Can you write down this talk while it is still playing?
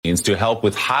to help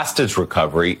with hostage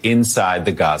recovery inside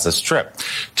the Gaza Strip.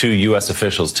 Two U.S.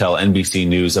 officials tell NBC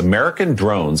News American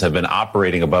drones have been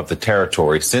operating above the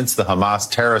territory since the Hamas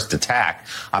terrorist attack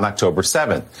on October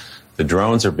 7th. The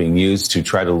drones are being used to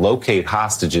try to locate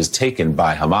hostages taken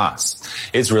by Hamas.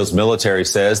 Israel's military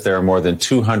says there are more than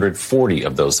 240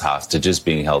 of those hostages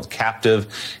being held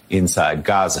captive inside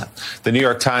Gaza. The New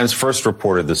York Times first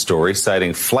reported the story,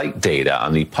 citing flight data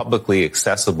on the publicly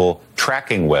accessible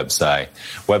tracking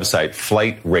website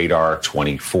Flight Radar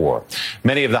 24.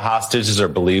 Many of the hostages are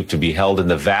believed to be held in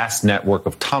the vast network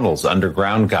of tunnels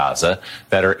underground Gaza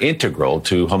that are integral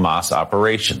to Hamas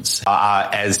operations.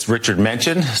 As Richard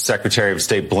mentioned, Secretary of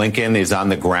State Blinken is on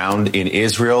the ground in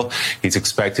Israel. He's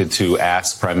expected to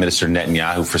ask Prime Minister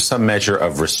Netanyahu for some measure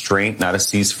of restraint, not a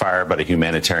ceasefire, but a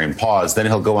humanitarian pause. Then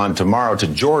he'll go on tomorrow to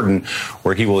Jordan,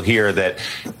 where he will hear that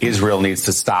Israel needs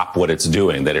to stop what it's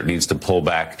doing, that it needs to pull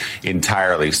back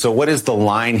entirely. So what is the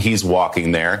line he's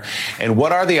walking there? And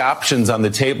what are the options on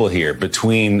the table here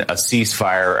between a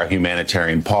ceasefire, a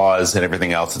humanitarian pause, and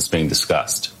everything else that's being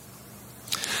discussed?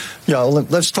 Yeah,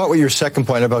 let's start with your second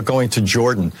point about going to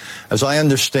Jordan. As I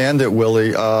understand it,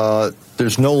 Willie,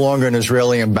 there's no longer an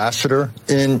Israeli ambassador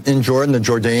in Jordan. The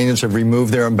Jordanians have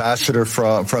removed their ambassador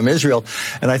from Israel.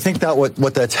 And I think that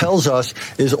what that tells us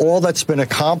is all that's been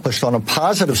accomplished on a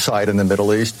positive side in the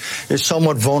Middle East is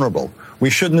somewhat vulnerable. We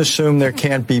shouldn't assume there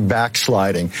can't be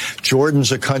backsliding.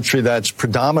 Jordan's a country that's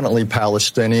predominantly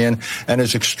Palestinian and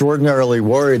is extraordinarily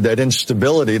worried that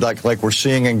instability, like we're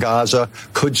seeing in Gaza,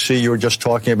 you were just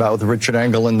talking about with Richard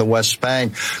Engel in the West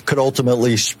Bank, could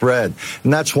ultimately spread.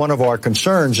 And that's one of our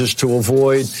concerns, is to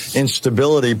avoid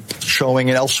instability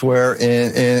showing elsewhere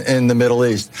in the Middle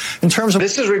East. In terms of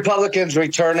this is Republicans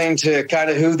returning to kind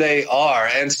of who they are.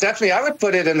 And Stephanie, I would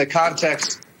put it in the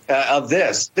context of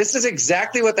this. This is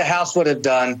exactly what the House would have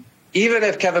done even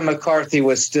if Kevin McCarthy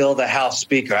was still the House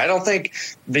Speaker. I don't think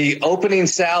the opening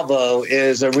salvo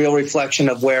is a real reflection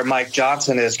of where Mike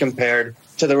Johnson is compared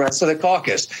to the rest of the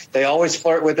caucus. They always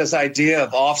flirt with this idea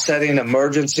of offsetting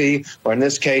emergency, or in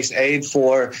this case, aid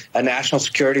for a national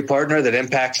security partner that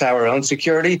impacts our own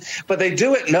security. But they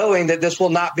do it knowing that this will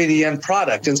not be the end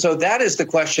product. And so that is the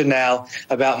question now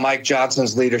about Mike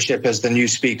Johnson's leadership as the new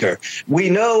speaker. We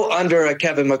know under a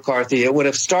Kevin McCarthy, it would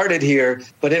have started here,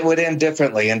 but it would end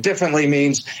differently. And differently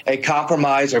means a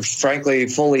compromise, or frankly,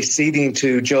 fully ceding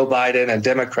to Joe Biden and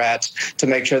Democrats to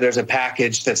make sure there's a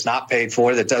package that's not paid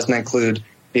for, that doesn't include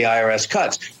the IRS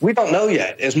cuts. We don't know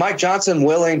yet. Is Mike Johnson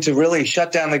willing to really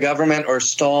shut down the government or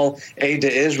stall aid to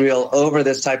Israel over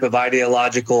this type of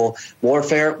ideological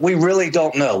warfare? We really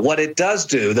don't know. What it does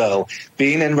do, though,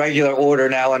 being in regular order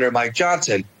now under Mike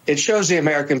Johnson, it shows the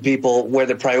American people where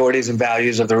the priorities and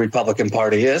values of the Republican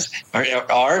Party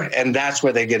are, and that's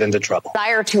where they get into trouble.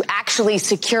 Desire to actually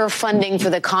secure funding for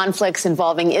the conflicts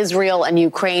involving Israel and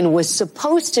Ukraine was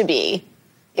supposed to be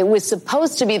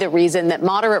the reason that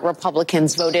moderate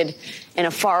Republicans voted in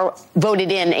a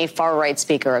far-right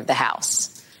Speaker of the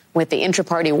House. With the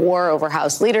intra-party war over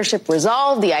House leadership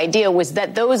resolved, the idea was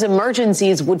that those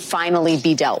emergencies would finally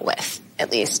be dealt with.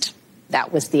 At least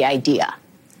that was the idea.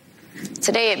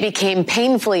 Today, it became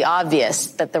painfully obvious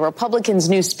that the Republicans'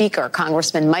 new Speaker,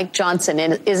 Congressman Mike Johnson,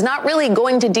 is not really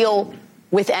going to deal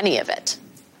with any of it.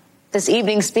 This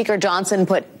evening, Speaker Johnson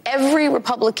put every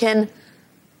Republican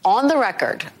on the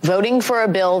record voting for a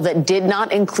bill that did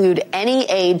not include any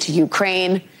aid to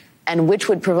Ukraine and which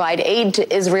would provide aid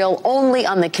to Israel only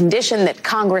on the condition that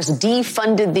Congress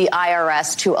defunded the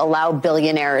IRS to allow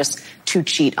billionaires to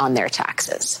cheat on their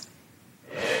taxes.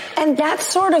 And that's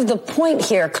sort of the point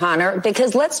here, Connor,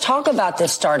 because let's talk about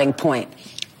this starting point.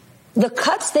 The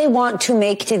cuts they want to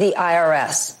make to the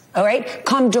IRS, all right,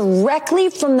 come directly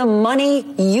from the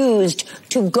money used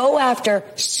to go after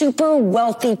super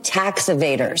wealthy tax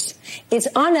evaders. It's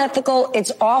unethical,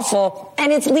 it's awful,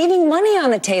 and it's leaving money on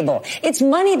the table. It's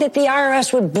money that the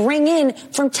IRS would bring in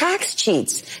from tax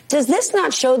cheats. Does this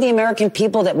not show the American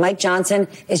people that Mike Johnson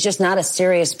is just not a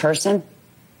serious person?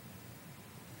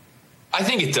 I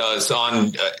think it does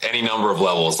on any number of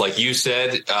levels. Like you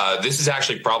said, this is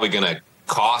actually probably going to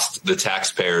cost the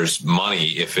taxpayers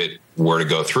money if it were to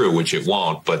go through, which it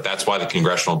won't. But that's why the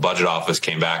Congressional Budget Office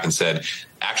came back and said,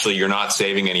 actually, you're not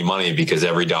saving any money because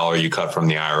every dollar you cut from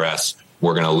the IRS,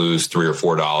 we're going to lose $3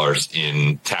 or $4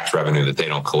 in tax revenue that they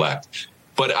don't collect.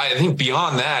 But I think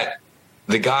beyond that,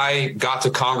 the guy got to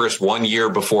Congress 1 year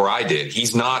before I did.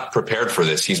 He's not prepared for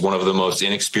this. He's one of the most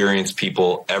inexperienced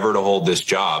people ever to hold this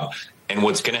job. And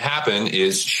what's going to happen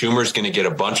is Schumer's going to get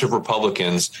a bunch of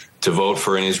Republicans to vote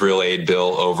for an Israel aid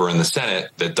bill over in the Senate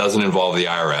that doesn't involve the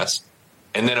IRS.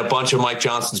 And then a bunch of Mike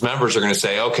Johnson's members are going to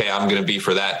say, okay, I'm going to be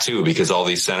for that too, because all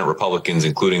these Senate Republicans,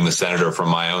 including the senator from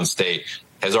my own state,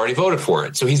 has already voted for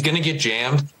it. So he's going to get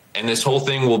jammed. And this whole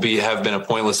thing will have been a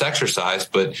pointless exercise.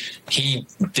 But he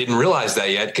didn't realize that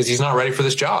yet because he's not ready for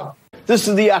this job. This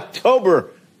is the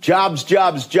October jobs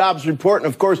report.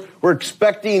 And of course, we're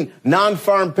expecting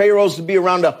non-farm payrolls to be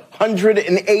around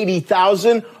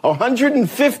 180,000,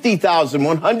 150,000,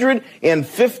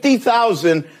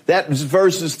 150,000. That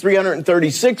versus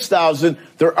 336,000.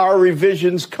 There are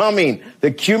revisions coming.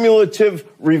 The cumulative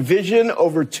revision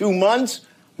over 2 months,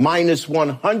 minus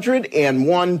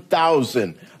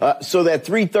 101,000. So that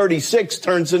 336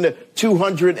 turns into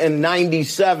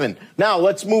 297. Now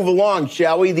let's move along,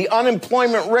 shall we? The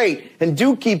unemployment rate. And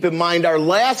do keep in mind our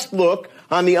last look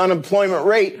on the unemployment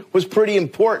rate was pretty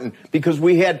important because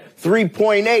we had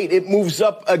 3.8. It moves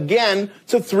up again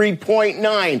to 3.9.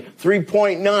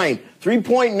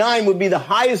 3.9 would be the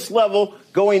highest level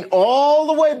going all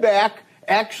the way back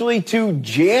actually to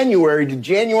January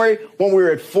when we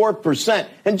were at 4%.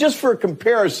 And just for a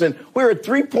comparison, we were at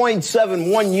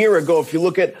 3.7 1 year ago if you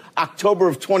look at October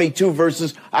of 22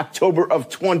 versus October of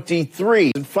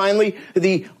 23. And finally,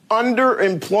 the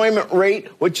underemployment rate,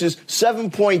 which is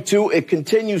 7.2, it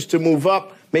continues to move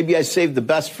up. Maybe I saved the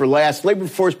best for last. Labor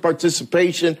force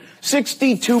participation,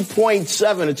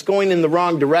 62.7. It's going in the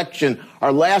wrong direction.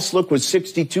 Our last look was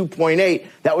 62.8.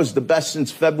 That was the best since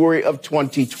February of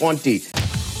 2020.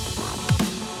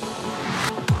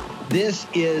 This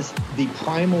is the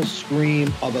primal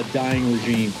scream of a dying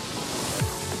regime.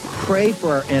 Pray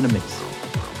for our enemies,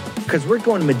 because we're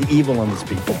going medieval on these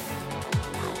people.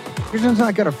 You're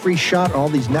not got a free shot on all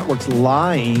these networks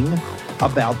lying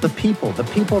about the people. The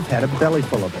people have had a belly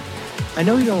full of it. I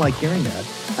know you don't like hearing that.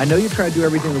 I know you try to do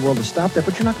everything in the world to stop that,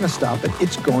 but you're not going to stop it.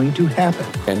 It's going to happen.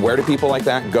 And where do people like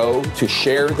that go to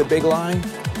share the big lie?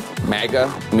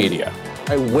 MAGA media.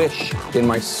 I wish in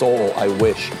my soul, I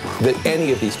wish that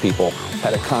any of these people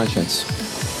had a conscience.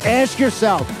 Ask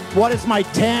yourself, what is my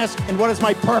task and what is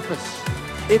my purpose?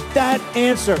 If that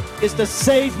answer is to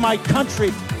save my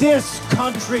country, this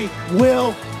country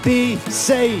will be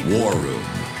saved. War Room.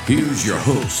 Here's your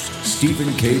host,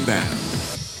 Stephen K. Bannon.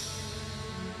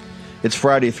 It's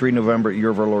Friday, 3 November, year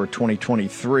of our Lord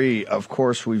 2023. Of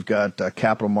course, we've got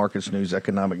capital markets news,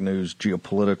 economic news,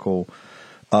 geopolitical,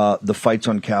 the fights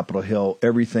on Capitol Hill,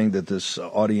 everything that this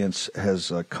audience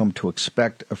has come to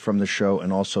expect from the show,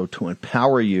 and also to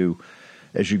empower you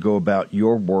as you go about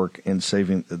your work in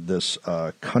saving this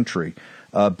country.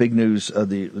 Big news,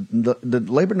 the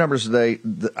labor numbers today,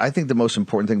 I think the most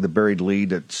important thing, the buried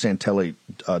lead that Santelli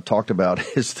talked about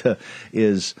is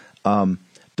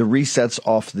the resets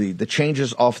off the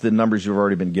changes off the numbers you've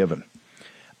already been given.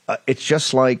 It's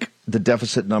just like the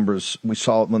deficit numbers we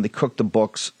saw when they cooked the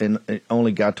books and it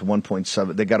only got to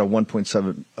 1.7. They got a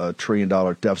 $1.7 trillion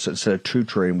deficit instead of $2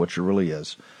 trillion, which it really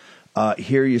is.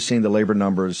 Here you're seeing the labor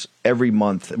numbers every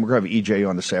month, and we're going to have EJ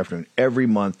on this afternoon. Every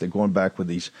month they're going back with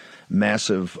these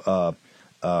massive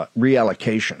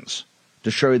reallocations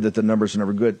to show you that the numbers are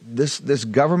never good. This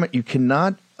government, you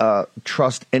cannot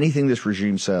trust anything this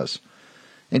regime says,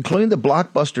 including the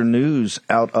blockbuster news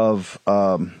out of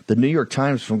the New York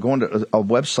Times from going to a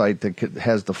website that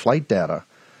has the flight data.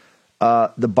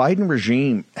 The Biden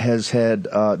regime has had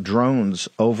drones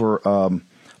over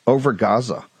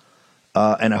Gaza.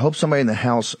 And I hope somebody in the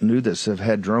House knew this, have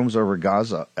had drones over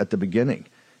Gaza at the beginning.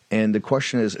 And the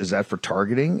question is that for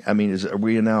targeting? I mean, are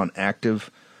we now an active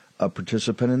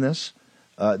participant in this?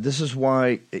 This is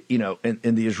why,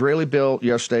 in the Israeli bill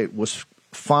yesterday was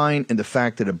fine in the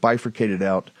fact that it bifurcated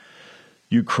out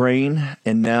Ukraine.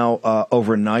 And now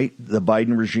overnight, the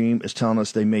Biden regime is telling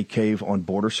us they may cave on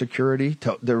border security.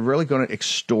 They're really going to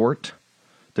extort.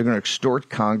 They're going to extort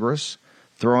Congress,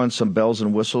 throw on some bells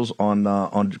and whistles on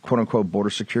quote-unquote border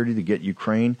security to get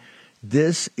Ukraine.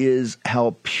 This is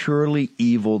how purely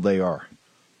evil they are.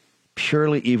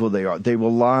 Purely evil they are. They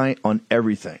will lie on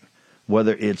everything,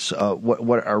 whether it's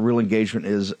what our real engagement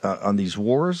is on these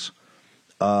wars,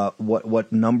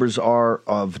 what numbers are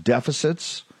of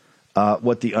deficits,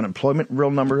 what the unemployment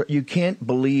real number. You can't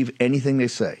believe anything they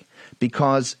say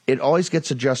because it always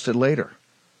gets adjusted later.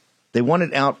 They want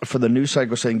it out for the news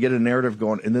cycle so they can get a narrative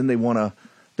going, and then they want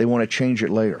to change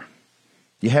it later.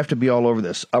 You have to be all over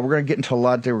this. We're going to get into a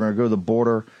lot today. We're going to go to the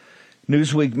border.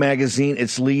 Newsweek magazine,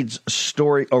 its lead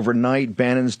story overnight,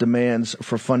 Bannon's demands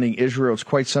for funding Israel. It's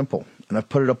quite simple, and I've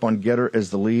put it up on Getter as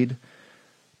the lead.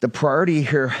 The priority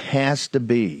here has to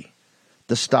be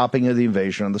the stopping of the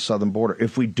invasion on the southern border.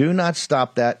 If we do not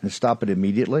stop that and stop it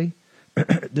immediately,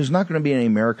 there's not going to be any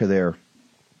America there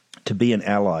to be an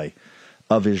ally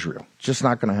of Israel. It's just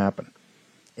not going to happen.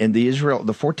 And the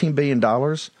 $14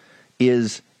 billion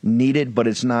is needed, but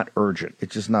it's not urgent.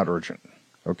 It's just not urgent.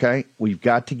 Okay? We've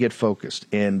got to get focused.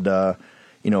 And,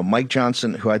 Mike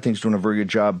Johnson, who I think is doing a very good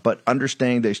job, but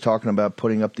understanding that he's talking about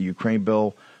putting up the Ukraine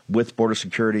bill with border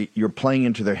security, you're playing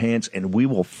into their hands, and we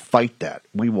will fight that.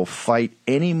 We will fight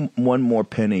any one more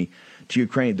penny to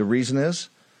Ukraine. The reason is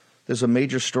there's a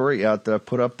major story out that I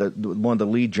put up that one of the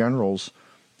lead generals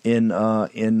in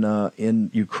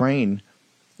Ukraine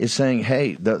is saying,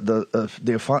 hey,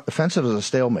 the offensive is a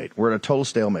stalemate. We're at a total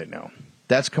stalemate now.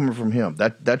 That's coming from him.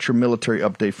 That's your military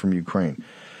update from Ukraine.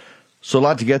 So a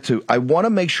lot to get to. I want to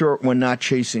make sure we're not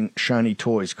chasing shiny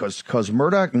toys because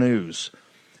Murdoch News,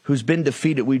 who's been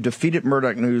defeated, we've defeated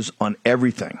Murdoch News on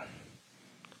everything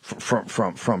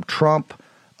from Trump,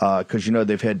 because,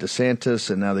 they've had DeSantis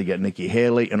and now they got Nikki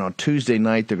Haley. And on Tuesday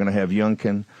night, they're going to have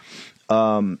Youngkin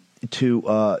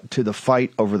to the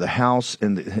fight over the House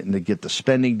and to get the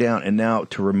spending down, and now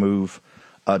to remove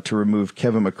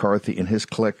Kevin McCarthy and his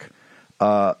clique.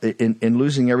 In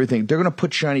losing everything, they're going to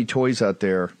put shiny toys out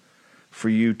there for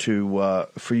you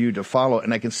to follow.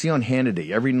 And I can see on Hannity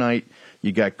every night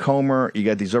you got Comer, you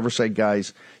got these oversight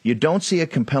guys. You don't see a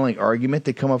compelling argument.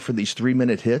 They come up for these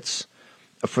 3-minute hits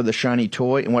for the shiny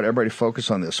toy and want everybody to focus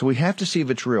on this. So we have to see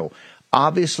if it's real.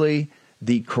 Obviously,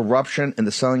 the corruption and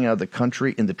the selling out of the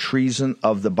country and the treason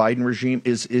of the Biden regime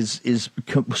is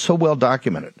so well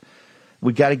documented.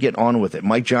 We got to get on with it.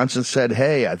 Mike Johnson said,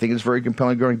 hey, I think it's very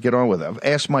compelling. Go and get on with it. I've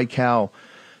asked Mike Howe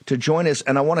to join us,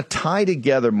 and I want to tie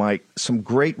together, Mike, some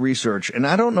great research. And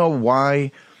I don't know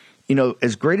why,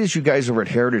 as great as you guys over at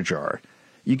Heritage are,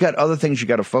 you got other things you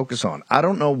got to focus on. I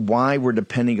don't know why we're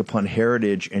depending upon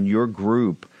Heritage and your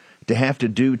group to have to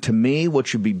do, to me, what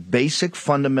should be basic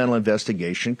fundamental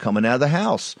investigation coming out of the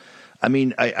House. I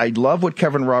mean, I love what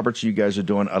Kevin Roberts, you guys are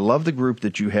doing. I love the group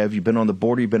that you have. You've been on the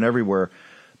border. You've been everywhere.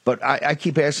 But I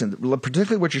keep asking,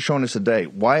 particularly what you're showing us today,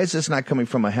 why is this not coming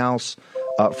from a House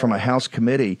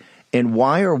committee? And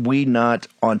why are we not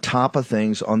on top of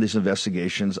things on these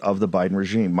investigations of the Biden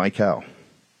regime? Mike Howe.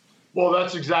 Well,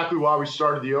 that's exactly why we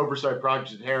started the oversight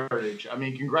project at Heritage. I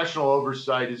mean, congressional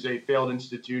oversight is a failed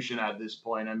institution at this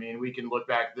point. I mean, we can look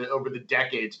back over the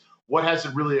decades. What has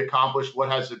it really accomplished? What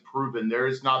has it proven? There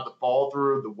is not the follow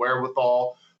through, the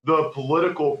wherewithal, the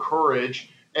political courage,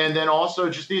 and then also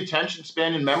just the attention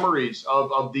span and memories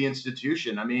of the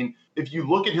institution. I mean, if you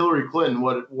look at Hillary Clinton,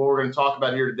 what we're going to talk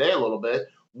about here today a little bit,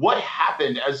 what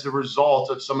happened as a result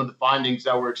of some of the findings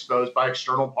that were exposed by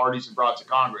external parties and brought to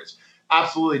Congress?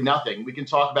 Absolutely nothing. We can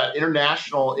talk about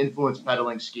international influence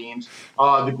peddling schemes,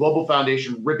 the Global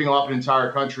Foundation ripping off an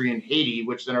entire country in Haiti,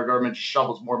 which then our government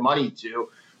shovels more money to.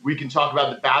 We can talk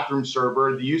about the bathroom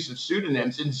server, the use of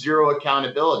pseudonyms, and zero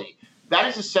accountability. That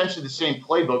is essentially the same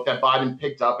playbook that Biden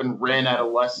picked up and ran at a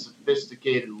less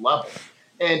sophisticated level.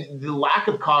 And the lack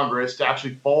of Congress to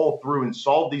actually follow through and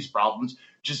solve these problems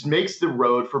just makes the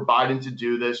road for Biden to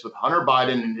do this with Hunter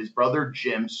Biden and his brother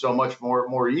Jim so much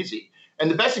more easy.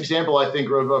 And the best example, I think,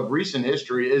 of recent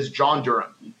history is John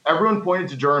Durham. Everyone pointed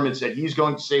to Durham and said, he's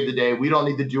going to save the day. We don't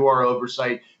need to do our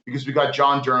oversight because we got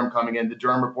John Durham coming in. The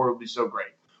Durham report will be so great.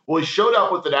 Well, he showed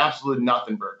up with an absolute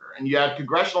nothing burger. And you had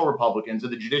congressional Republicans of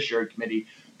the Judiciary Committee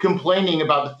complaining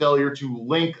about the failure to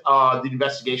link the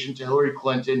investigation to Hillary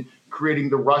Clinton creating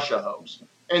the Russia hoax.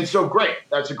 And so, great.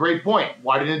 That's a great point.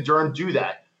 Why didn't Durham do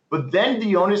that? But then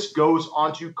the onus goes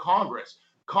onto Congress.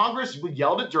 Congress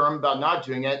yelled at Durham about not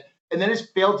doing it, and then has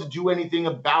failed to do anything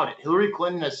about it. Hillary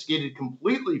Clinton has skated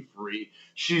completely free.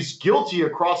 She's guilty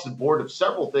across the board of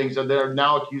several things that they're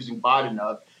now accusing Biden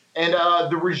of. And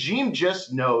the regime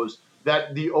just knows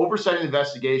that the oversight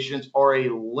investigations are a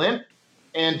limp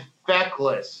and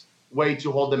feckless way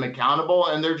to hold them accountable,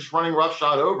 and they're just running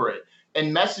roughshod over it.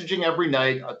 And messaging every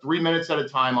night, 3 minutes at a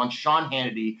time on Sean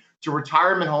Hannity to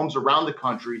retirement homes around the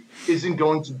country isn't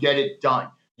going to get it done.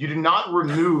 You do not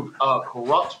remove a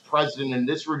corrupt president in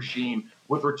this regime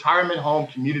with retirement home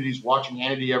communities watching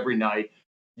Hannity every night.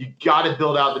 You got to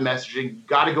build out the messaging. You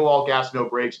got to go all gas, no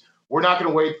brakes. We're not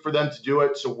going to wait for them to do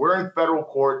it. So we're in federal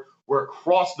court. We're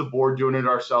across the board doing it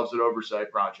ourselves at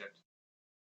Oversight Project.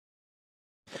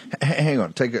 Hang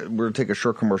on. We're going to take a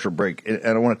short commercial break. And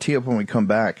I want to tee up when we come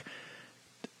back.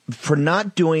 For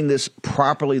not doing this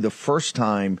properly the first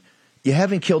time, you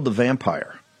haven't killed the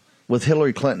vampire with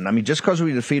Hillary Clinton. I mean, just because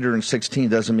we defeated her in 2016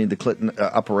 doesn't mean the Clinton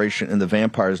operation and the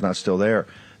vampire is not still there.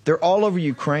 They're all over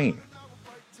Ukraine.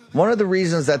 One of the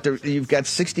reasons that you've got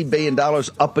 $60 billion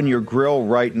up in your grill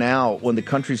right now when the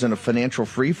country's in a financial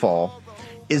freefall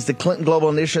is the Clinton Global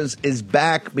Initiative is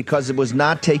back because it was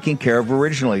not taken care of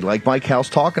originally, like Mike Howe's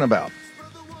talking about.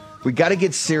 We got to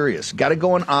get serious. Got to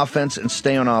go on offense and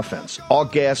stay on offense. All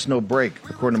gas, no break,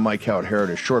 according to Mike Howe at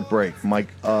Heritage. Short break. Mike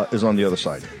is on the other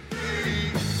side.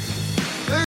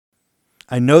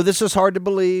 I know this is hard to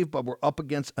believe, but we're up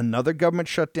against another government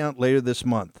shutdown later this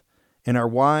month. And our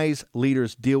wise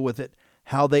leaders deal with it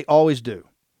how they always do,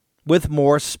 with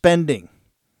more spending.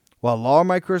 While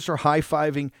lawmakers are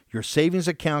high-fiving, your savings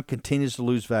account continues to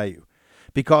lose value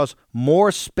because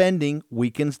more spending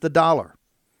weakens the dollar.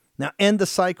 Now end the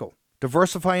cycle.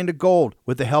 Diversify into gold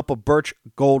with the help of Birch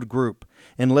Gold Group.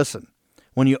 And listen,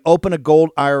 when you open a gold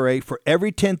IRA, for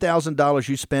every $10,000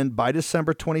 you spend by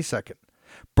December 22nd,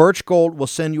 Birch Gold will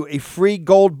send you a free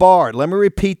gold bar. Let me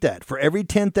repeat that. For every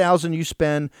 $10,000 you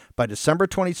spend by December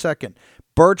 22nd,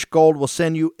 Birch Gold will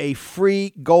send you a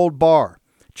free gold bar.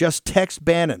 Just text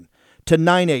Bannon to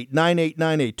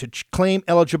 989898 to claim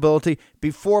eligibility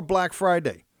before Black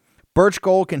Friday. Birch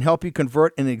Gold can help you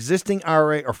convert an existing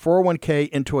IRA or 401k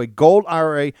into a gold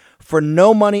IRA for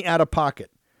no money out of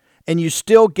pocket, and you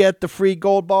still get the free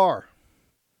gold bar.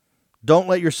 Don't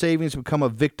let your savings become a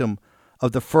victim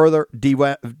of the further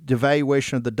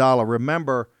devaluation of the dollar.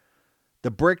 Remember,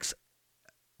 the BRICS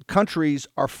countries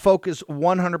are focused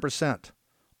 100%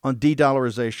 on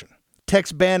de-dollarization.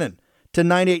 Text Bannon to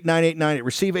 989898.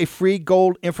 Receive a free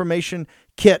gold information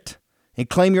kit and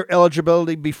claim your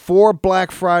eligibility before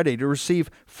Black Friday to receive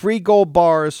free gold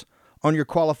bars on your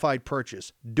qualified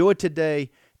purchase. Do it today.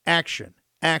 Action,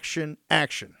 action,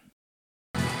 action.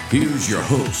 Here's your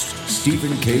host,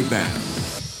 Stephen K. Bannon.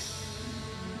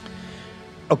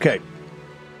 Okay,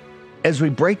 as we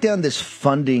break down this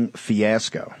funding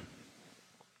fiasco,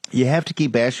 you have to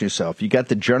keep asking yourself. You got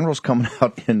the generals coming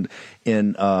out in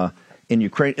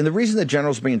Ukraine, and the reason the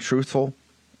general's being truthful,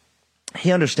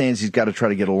 he understands he's got to try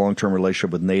to get a long-term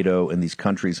relationship with NATO and these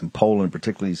countries, and Poland,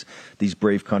 particularly these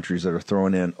brave countries that are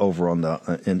throwing in over on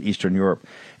in Eastern Europe.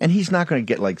 And he's not going to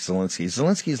get like Zelensky.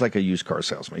 Zelensky is like a used car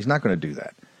salesman. He's not going to do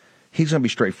that. He's going to be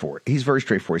straightforward. He's very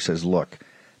straightforward. He says, look,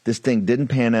 this thing didn't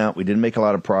pan out. We didn't make a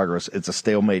lot of progress. It's a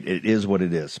stalemate. It is what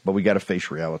it is. But we got to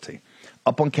face reality.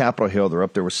 Up on Capitol Hill, they're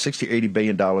up there with $60, $80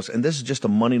 billion. And this is just a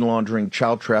money laundering,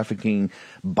 child trafficking,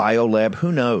 biolab.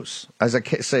 Who knows? As I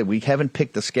say, we haven't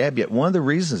picked the scab yet. One of the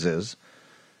reasons is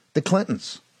the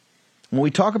Clintons. When we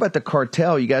talk about the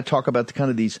cartel, you got to talk about the kind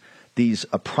of these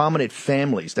prominent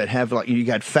families that have, like, you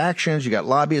got factions, you got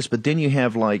lobbyists, but then you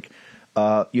have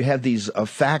these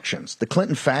factions. The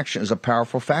Clinton faction is a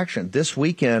powerful faction. This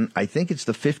weekend, I think it's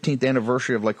the 15th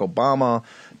anniversary of like Obama,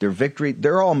 their victory.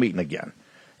 They're all meeting again.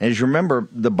 And as you remember,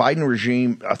 the Biden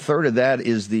regime, a third of that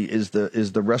is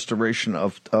the restoration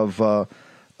of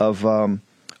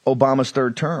Obama's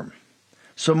third term.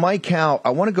 So, Mike Howe, I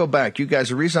want to go back. You guys,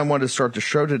 the reason I wanted to start the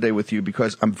show today with you,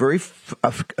 because I'm very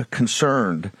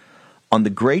concerned on the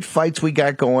great fights we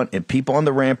got going and people on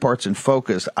the ramparts and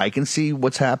focus. I can see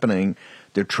what's happening.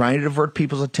 They're trying to divert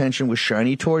people's attention with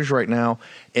shiny toys right now.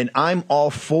 And I'm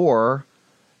all for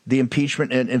the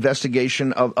impeachment and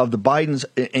investigation of the Bidens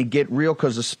and get real,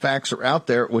 because the facts are out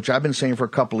there, which I've been saying for a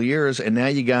couple of years. And now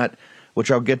you got, which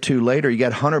I'll get to later, you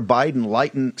got Hunter Biden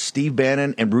lighting Steve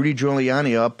Bannon and Rudy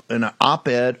Giuliani up in an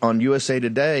op-ed on USA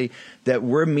Today that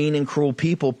we're mean and cruel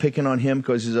people picking on him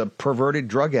because he's a perverted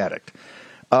drug addict.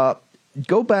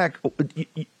 Go back.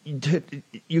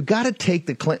 You got to take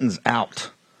the Clintons out,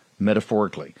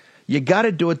 metaphorically. You got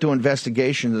to do it through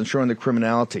investigations and showing the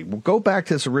criminality. Well, go back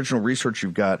to this original research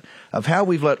you've got of how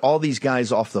we've let all these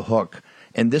guys off the hook.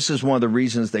 And this is one of the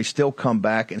reasons they still come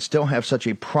back and still have such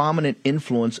a prominent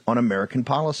influence on American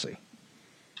policy.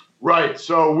 Right.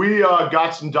 So we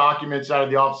got some documents out of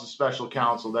the Office of Special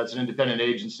Counsel. That's an independent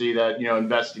agency that,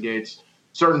 investigates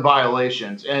certain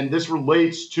violations. And this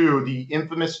relates to the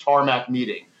infamous tarmac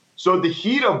meeting. So the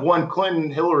heat of when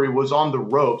Clinton-Hillary was on the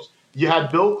ropes, you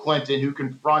had Bill Clinton, who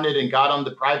confronted and got on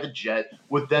the private jet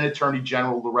with then Attorney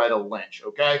General Loretta Lynch.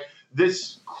 Okay.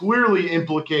 This clearly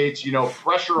implicates,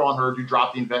 pressure on her to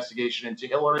drop the investigation into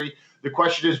Hillary. The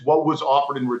question is, what was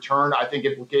offered in return? I think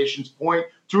implications point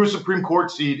to a Supreme Court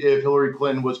seat if Hillary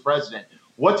Clinton was president.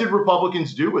 What did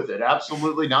Republicans do with it?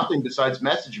 Absolutely nothing besides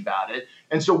message about it.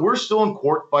 And so we're still in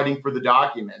court fighting for the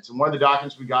documents. And one of the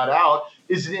documents we got out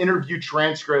is an interview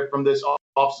transcript from this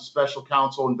Office of Special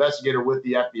Counsel investigator with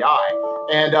the FBI.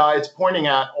 And it's pointing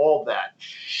at all of that.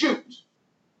 Shoot.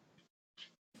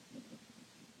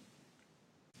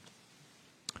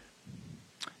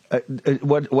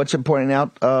 What's it pointing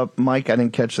out, Mike? I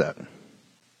didn't catch that.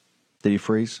 Did he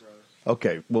freeze?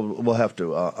 Okay, we'll have to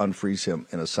unfreeze him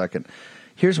in a second.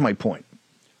 Here's my point.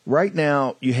 Right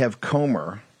now, you have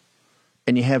Comer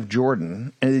and you have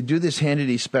Jordan, and they do this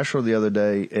Hannity special the other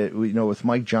day, with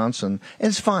Mike Johnson, and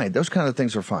it's fine. Those kind of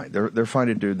things are fine. They're fine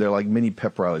to do. They're like mini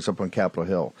pep rallies up on Capitol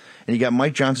Hill. And you got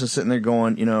Mike Johnson sitting there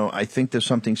going, I think there's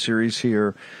something serious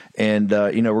here, and,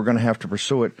 we're going to have to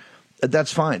pursue it.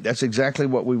 That's fine. That's exactly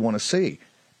what we want to see.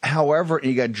 However,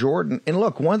 you got Jordan, and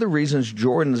look, one of the reasons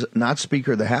Jordan's not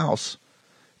Speaker of the House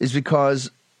is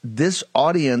because this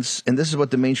audience, and this is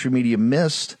what the mainstream media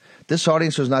missed, this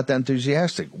audience was not that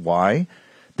enthusiastic. Why?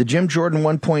 The Jim Jordan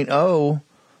 1.0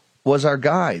 was our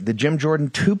guy. The Jim Jordan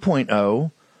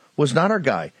 2.0 was not our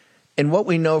guy. And what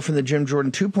we know from the Jim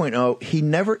Jordan 2.0, he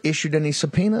never issued any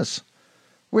subpoenas.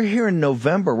 We're here in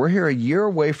November. We're here a year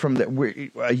away from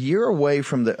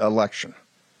the election.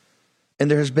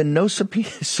 And there has been no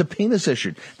subpoenas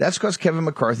issued. That's because Kevin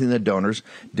McCarthy and the donors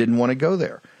didn't want to go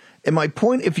there. And my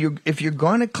point, if you're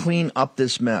going to clean up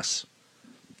this mess,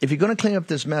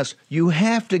 you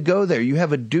have to go there. You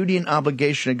have a duty and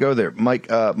obligation to go there.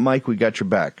 Mike, we got your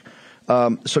back.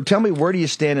 So tell me, where do you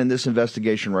stand in this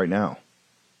investigation right now?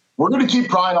 We're going to keep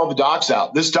prying all the docs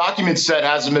out. This document set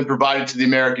hasn't been provided to the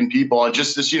American people on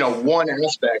just this, one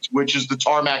aspect, which is the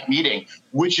tarmac meeting,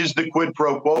 which is the quid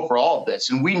pro quo for all of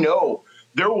this. And we know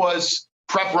there was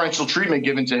preferential treatment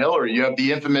given to Hillary. You have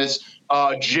the infamous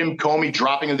Jim Comey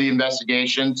dropping of the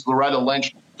investigations, Loretta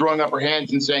Lynch throwing up her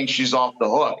hands and saying she's off the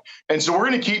hook. And so we're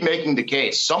going to keep making the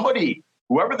case.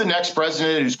 Whoever the next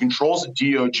president who controls the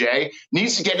DOJ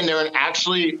needs to get in there and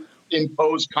actually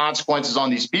impose consequences on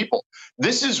these people.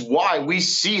 This is why we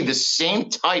see the same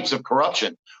types of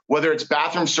corruption, whether it's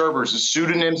bathroom servers, the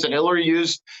pseudonyms that Hillary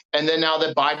used, and then now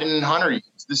that Biden and Hunter use.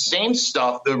 The same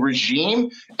stuff, the regime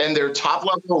and their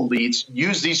top-level elites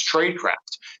use these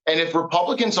tradecraft. And if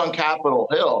Republicans on Capitol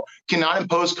Hill cannot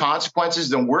impose consequences,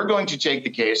 then we're going to take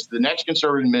the case to the next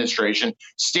conservative administration,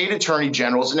 state attorney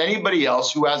generals, and anybody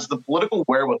else who has the political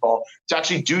wherewithal to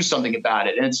actually do something about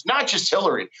it. And it's not just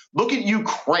Hillary. Look at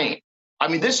Ukraine. I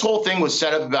mean, this whole thing was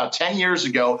set up about 10 years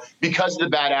ago because of the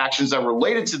bad actions that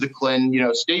related to the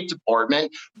Clinton, State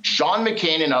Department, John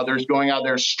McCain and others going out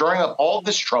there stirring up all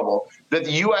this trouble that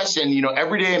the U.S. and,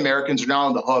 everyday Americans are now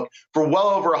on the hook for well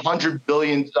over $100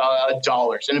 billion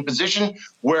in a position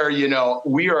where,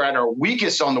 we are at our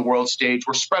weakest on the world stage.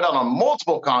 We're spread out on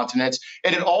multiple continents,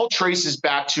 and it all traces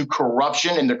back to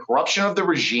corruption and the corruption of the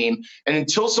regime. And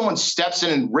until someone steps in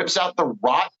and rips out the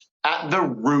rot at the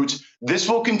root, this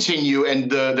will continue, and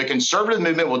the conservative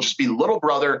movement will just be little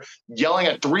brother yelling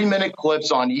at 3-minute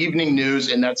clips on evening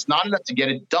news, and that's not enough to get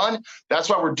it done. That's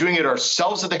why we're doing it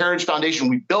ourselves at the Heritage Foundation.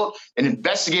 We built an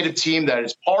investigative team that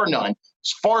is par none,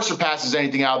 far surpasses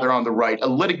anything out there on the right, a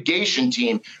litigation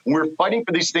team. And we're fighting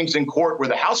for these things in court where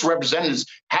the House of Representatives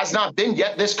has not been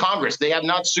yet this Congress. They have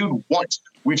not sued once.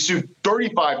 We've sued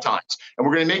 35 times, and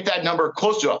we're going to make that number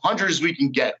close to 100 as we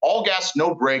can get. All gas,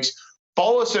 no brakes.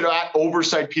 Follow us at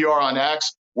Oversight PR on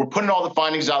X. We're putting all the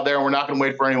findings out there, and we're not going to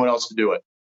wait for anyone else to do it.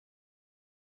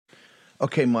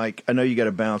 Okay, Mike, I know you got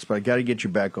to bounce, but I got to get you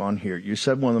back on here. You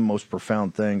said one of the most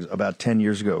profound things about 10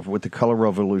 years ago with the color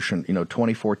revolution,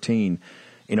 2014.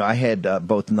 I had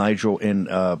both Nigel and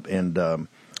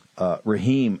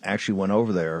Raheem actually went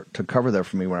over there to cover that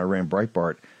for me when I ran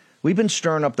Breitbart. We've been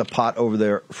stirring up the pot over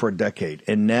there for a decade,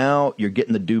 and now you're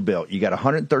getting the due bill. You got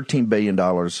 $113 billion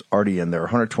already in there,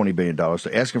 $120 billion.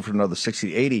 They're asking for another 60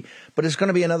 to 80, but it's going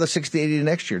to be another 60 to 80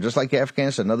 next year, just like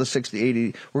Afghanistan, another 60 to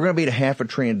 80. We're going to be at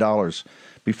 $500 billion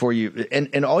before you –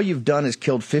 and all you've done is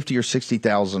killed 50 or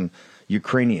 60,000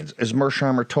 Ukrainians, as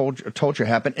Mersheimer told you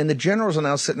happened. And the generals are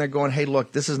now sitting there going, hey,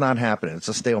 look, this is not happening. It's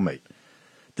a stalemate.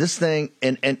 This thing –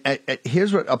 and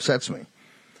here's what upsets me.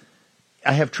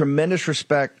 I have tremendous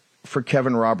respect for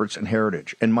Kevin Roberts and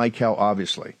Heritage and Mike Howe,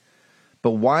 obviously.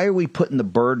 But why are we putting the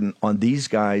burden on these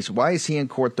guys? Why is he in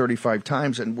court 35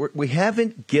 times? And we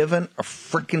haven't given a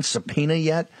freaking subpoena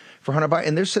yet for Hunter Biden.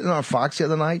 And they're sitting on Fox the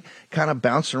other night, kind of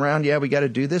bouncing around. Yeah, we got to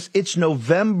do this. It's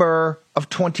November of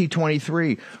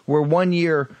 2023. We're 1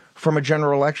 year from a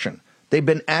general election. They've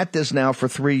been at this now for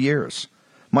 3 years.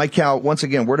 Mike Howe, once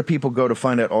again, where do people go to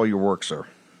find out all your work, sir?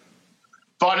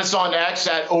 Find us on X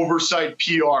at Oversight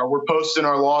PR. We're posting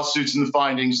our lawsuits and the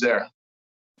findings there.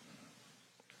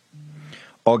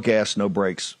 All gas, no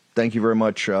brakes. Thank you very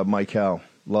much, Mike Howe.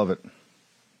 Love it.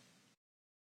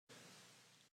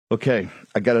 Okay,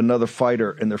 I got another fighter,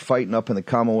 and they're fighting up in the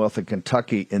Commonwealth of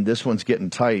Kentucky, and this one's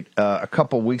getting tight. A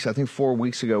couple weeks, I think 4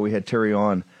 weeks ago, we had Terry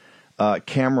on.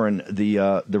 Cameron,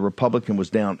 the Republican,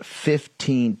 was down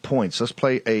 15 points. Let's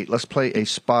play a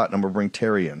spot, and I'm going to bring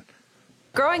Terry in.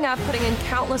 Growing up, putting in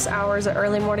countless hours at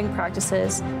early morning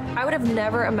practices, I would have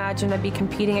never imagined I'd be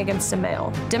competing against a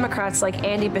male. Democrats like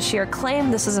Andy Beshear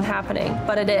claim this isn't happening,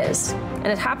 but it is, and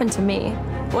it happened to me.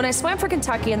 When I swam for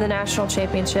Kentucky in the national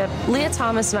championship, Leah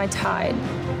Thomas and I tied,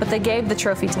 but they gave the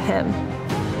trophy to him.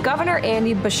 Governor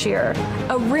Andy Beshear,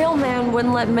 a real man,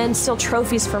 wouldn't let men steal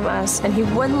trophies from us, and he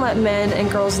wouldn't let men in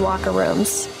girls' locker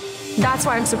rooms. That's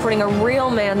why I'm supporting a real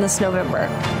man this November.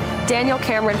 Daniel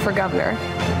Cameron for governor.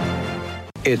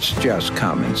 It's just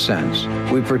common sense.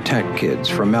 We protect kids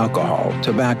from alcohol,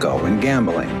 tobacco, and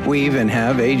gambling. We even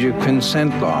have age of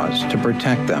consent laws to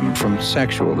protect them from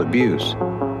sexual abuse.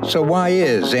 So why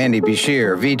is Andy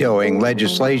Beshear vetoing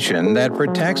legislation that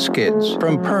protects kids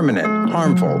from permanent,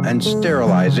 harmful, and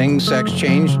sterilizing sex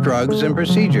change drugs and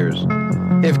procedures?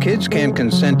 If kids can't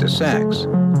consent to sex,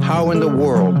 how in the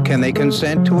world can they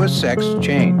consent to a sex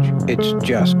change? It's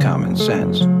just common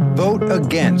sense. Vote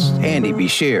against Andy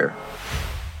Beshear.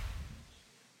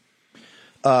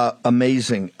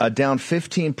 Amazing. Down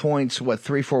 15 points,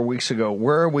 3-4 weeks ago.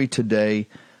 Where are we today,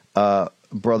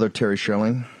 Brother Terry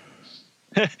Schilling?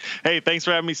 Hey, thanks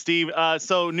for having me, Steve.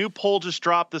 So new poll just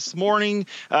dropped this morning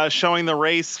showing the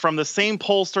race from the same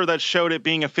pollster that showed it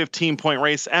being a 15-point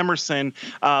race, Emerson,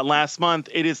 last month.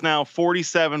 It is now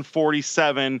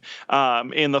 47-47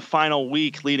 in the final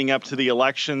week leading up to the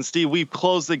election. Steve, we've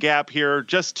closed the gap here.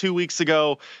 Just 2 weeks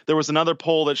ago, there was another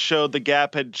poll that showed the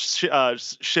gap had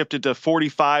shifted to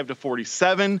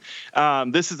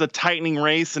 45-47. This is a tightening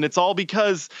race, and it's all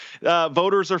because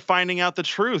voters are finding out the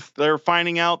truth. They're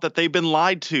finding out that they've been lied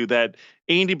to, that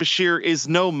Andy Beshear is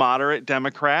no moderate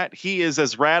Democrat. He is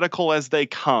as radical as they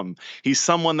come. He's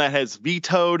someone that has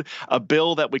vetoed a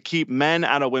bill that would keep men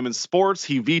out of women's sports.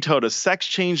 He vetoed a sex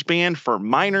change ban for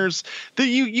minors.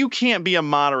 You can't be a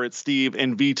moderate, Steve,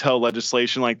 and veto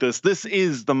legislation like this. This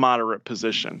is the moderate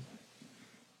position.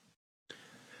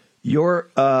 Your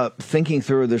thinking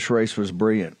through this race was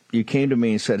brilliant. You came to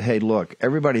me and said, hey, look,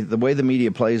 everybody, the way the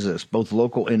media plays this, both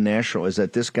local and national, is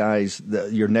that this guy's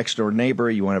your next door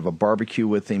neighbor. You want to have a barbecue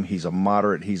with him. He's a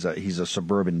moderate. He's a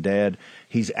suburban dad.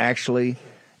 He's actually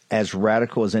as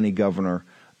radical as any governor,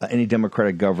 any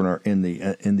Democratic governor in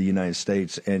the United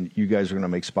States. And you guys are going to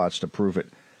make spots to prove it.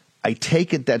 I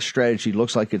take it that strategy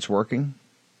looks like it's working.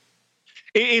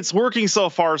 It's working so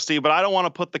far, Steve, but I don't want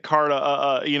to put the cart,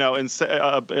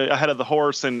 ahead of the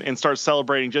horse and start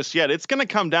celebrating just yet. It's going to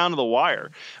come down to the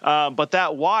wire. But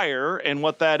that wire, and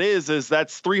what that is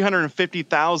that's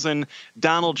 350,000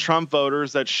 Donald Trump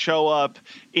voters that show up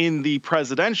in the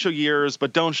presidential years,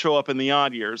 but don't show up in the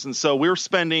odd years. And so we're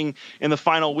spending, in the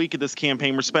final week of this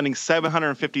campaign, we're spending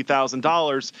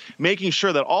 $750,000 making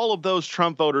sure that all of those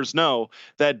Trump voters know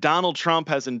that Donald Trump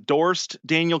has endorsed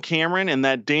Daniel Cameron, and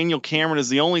that Daniel Cameron is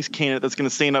the only candidate that's going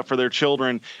to stand up for their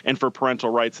children and for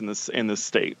parental rights in this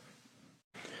state.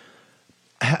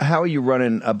 How are you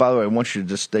running? By the way, I want you to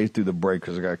just stay through the break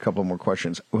because I got a couple more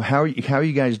questions. How are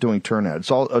you guys doing turnout? It's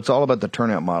all about the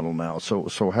turnout model now. So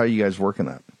how are you guys working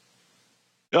that?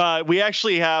 We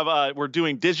actually have we're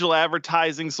doing digital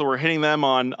advertising, so we're hitting them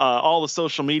on all the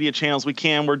social media channels we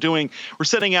can. We're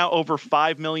sending out over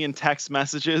 5 million text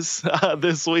messages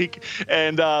this week,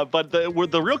 and but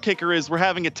the real kicker is we're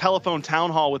having a telephone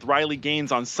town hall with Riley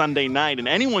Gaines on Sunday night, and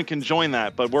anyone can join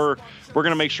that. But we're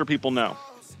going to make sure people know.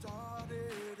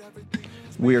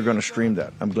 We are going to stream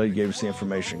that. I'm glad you gave us the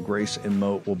information. Grace and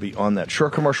Mo will be on that.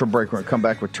 Short commercial break. We're going to come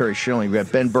back with Terry Schilling. We've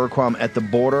got Ben Bergquam at the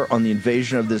border on the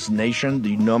invasion of this nation,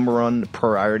 the number one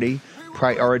priority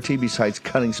besides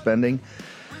cutting spending.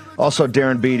 Also,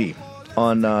 Darren Beattie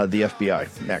on the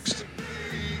FBI. Next.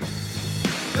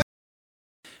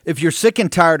 If you're sick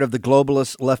and tired of the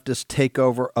globalist leftist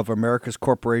takeover of America's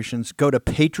corporations, go to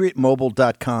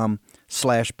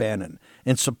patriotmobile.com/Bannon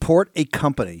and support a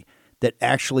company that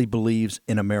actually believes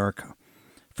in America.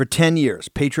 For 10 years,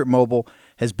 Patriot Mobile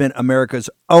has been America's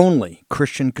only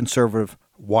Christian conservative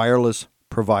wireless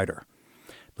provider.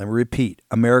 Let me repeat,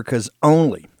 America's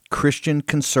only Christian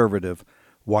conservative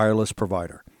wireless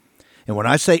provider. And when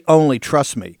I say only,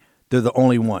 trust me, they're the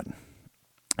only one.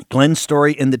 Glenn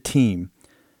Story and the team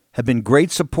have been great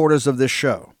supporters of this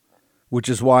show, which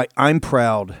is why I'm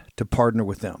proud to partner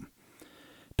with them.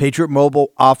 Patriot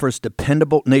Mobile offers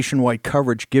dependable nationwide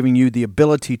coverage, giving you the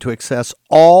ability to access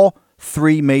all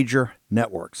 3 major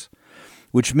networks,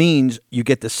 which means you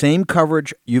get the same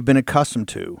coverage you've been accustomed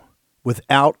to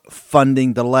without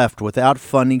funding the left, without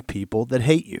funding people that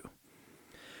hate you.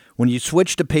 When you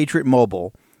switch to Patriot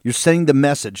Mobile, you're sending the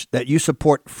message that you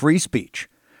support free speech,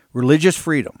 religious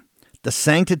freedom, the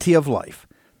sanctity of life,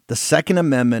 the Second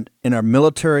Amendment, and our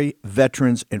military,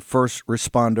 veterans, and first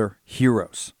responder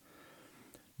heroes.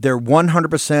 Their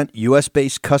 100%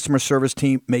 U.S.-based customer service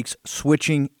team makes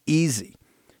switching easy.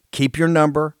 Keep your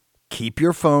number, keep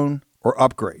your phone, or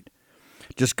upgrade.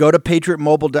 Just go to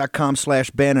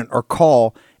patriotmobile.com/Bannon or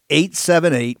call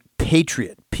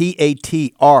 878-PATRIOT,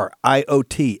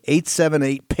 P-A-T-R-I-O-T,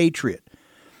 878-PATRIOT.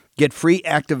 Get free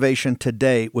activation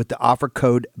today with the offer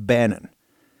code Bannon.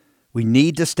 We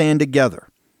need to stand together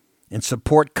and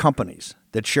support companies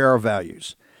that share our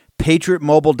values.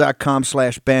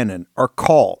 patriotmobile.com/Bannon or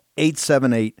call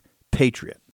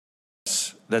 878-PATRIOT.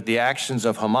 That the actions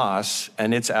of Hamas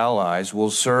and its allies will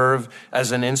serve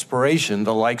as an inspiration,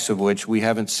 the likes of which we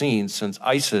haven't seen since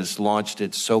ISIS launched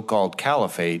its so-called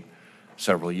caliphate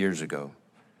several years ago.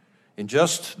 In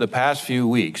just the past few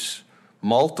weeks,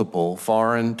 multiple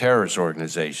foreign terrorist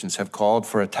organizations have called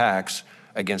for attacks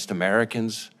against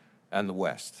Americans and the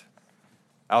West.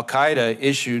 Al-Qaeda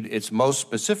issued its most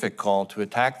specific call to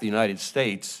attack the United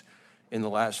States in the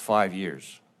last 5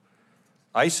 years.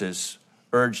 ISIS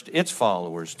urged its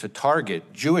followers to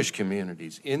target Jewish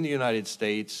communities in the United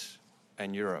States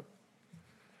and Europe.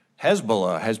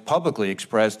 Hezbollah has publicly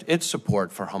expressed its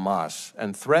support for Hamas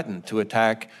and threatened to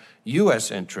attack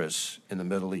U.S. interests in the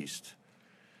Middle East.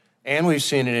 And we've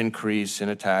seen an increase in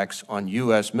attacks on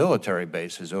U.S. military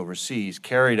bases overseas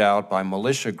carried out by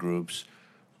militia groups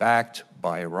backed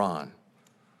by Iran.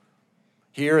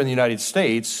 Here in the United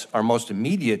States, our most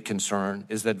immediate concern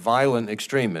is that violent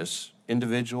extremists,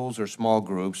 individuals or small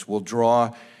groups, will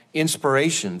draw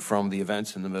inspiration from the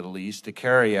events in the Middle East to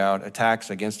carry out attacks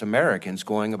against Americans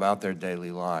going about their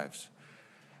daily lives.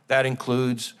 That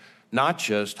includes not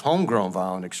just homegrown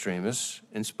violent extremists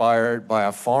inspired by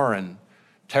a foreign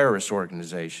terrorist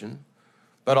organization,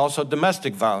 but also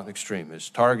domestic violent extremists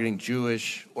targeting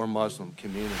Jewish or Muslim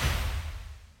communities.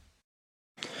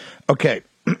 Okay.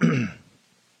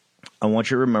 I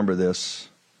want you to remember this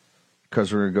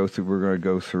because we're going to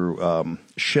go through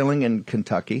Schilling in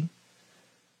Kentucky.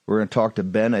 We're going to talk to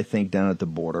Ben, I think, down at the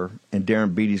border, and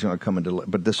Darren Beatty's going to come into.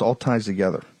 But this all ties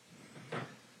together.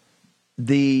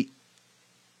 This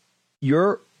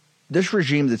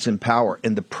regime that's in power,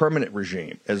 and the permanent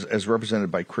regime, as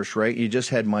represented by Chris Wray, you just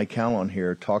had Mike Howell on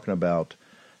here talking about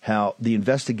how the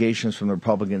investigations from the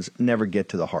Republicans never get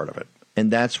to the heart of it. And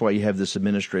that's why you have this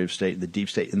administrative state, the deep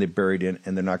state, and they're buried in,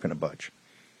 and they're not going to budge.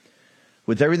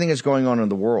 With everything that's going on in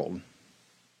the world,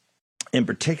 and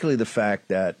particularly the fact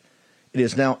that it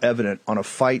is now evident on a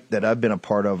fight that I've been a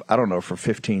part of, I don't know, for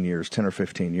 15 years, 10 or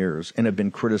 15 years, and have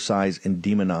been criticized and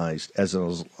demonized as an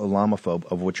Islamophobe,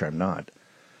 of which I'm not.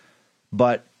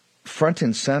 But front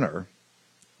and center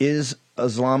is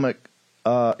Islamic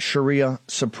Sharia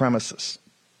supremacists.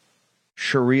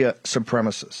 Sharia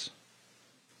supremacists.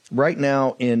 Right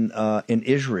now in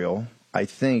Israel, I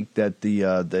think that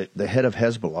the head of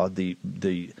Hezbollah,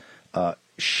 the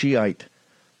Shiite,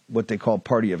 what they call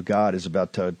Party of God, is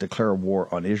about to declare a war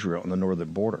on Israel on the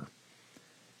northern border.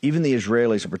 Even the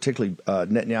Israelis, and particularly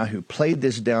Netanyahu, played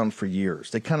this down for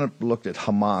years. They kind of looked at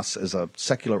Hamas as a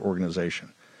secular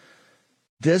organization.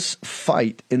 This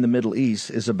fight in the Middle East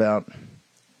is about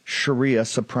Sharia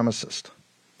supremacists.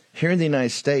 Here in the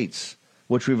United States,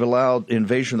 which we've allowed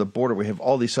invasion of the border, we have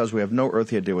all these subs, we have no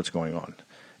earthly idea what's going on.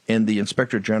 And the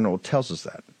Inspector General tells us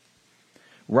that.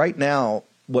 Right now,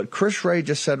 what Chris Wray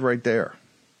just said right there,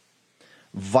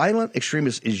 violent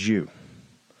extremists is you.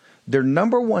 Their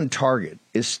number one target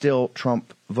is still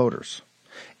Trump voters.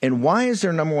 And why is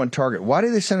their number one target? Why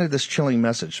do they send this chilling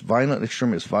message? Violent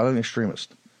extremists, violent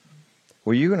extremists.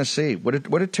 Well, you're going to see. What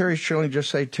did Terry Schilling just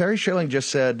say? Terry Schilling just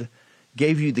said,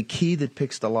 gave you the key that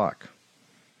picks the lock.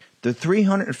 The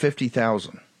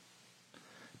 350,000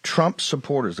 Trump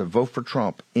supporters that vote for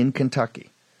Trump in Kentucky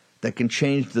that can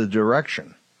change the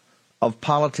direction of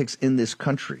politics in this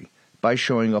country by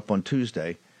showing up on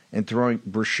Tuesday and throwing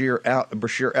Bashir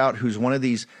out, who's one of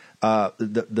these,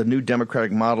 the new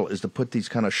Democratic model is to put these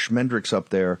kind of schmendricks up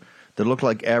there that look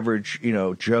like average,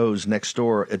 Joes next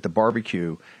door at the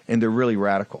barbecue, and they're really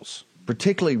radicals,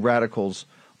 particularly radicals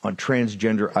on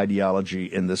transgender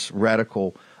ideology and this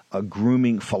radical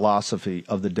grooming philosophy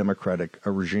of the Democratic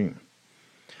regime.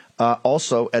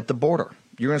 Also at the border,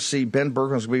 you're going to see Ben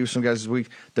Bergman's going to be with some guys this week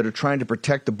that are trying to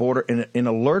protect the border and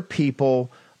alert people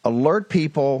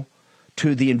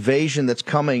to the invasion that's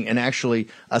coming and actually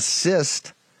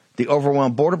assist the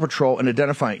overwhelmed Border Patrol in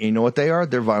identifying. You know what they are?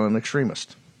 They're violent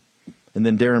extremists. And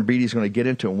then Darren Beatty's going to get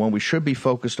into it. When we should be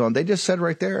focused on, they just said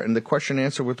right there in the question and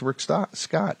answer with Rick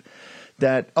Scott,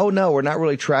 that, oh, no, we're not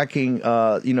really tracking,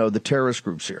 the terrorist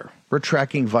groups here. We're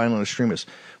tracking violent extremists.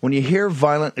 When you hear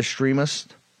violent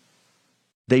extremist,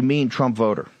 they mean Trump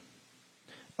voter.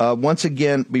 Once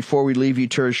again, before we leave you,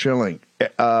 Terry Schilling,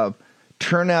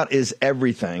 Turnout is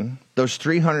everything. Those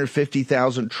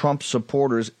 350,000 Trump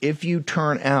supporters, if you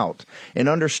turn out and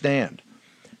understand,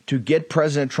 to get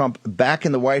President Trump back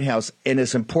in the White House, and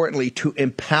as importantly, to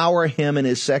empower him in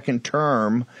his second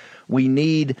term, we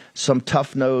need some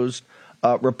tough-nosed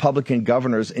Republican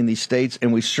governors in these states,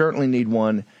 and we certainly need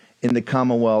one in the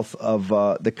Commonwealth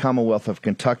of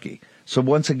Kentucky. So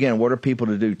once again, what are people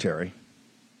to do, Terry?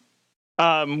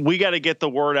 We got to get the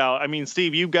word out. I mean,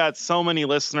 Steve, you've got so many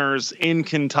listeners in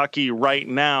Kentucky right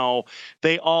now.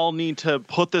 They all need to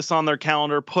put this on their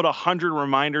calendar, put 100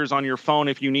 reminders on your phone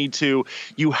if you need to.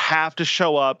 You have to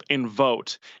show up and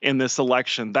vote in this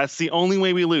election. That's the only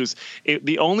way we lose.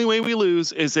 The only way we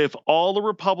lose is if all the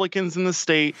Republicans in the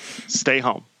state stay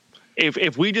home.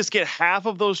 If we just get half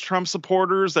of those Trump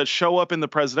supporters that show up in the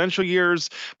presidential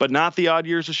years, but not the odd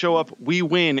years to show up, we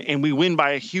win, and we win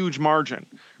by a huge margin,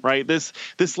 right? This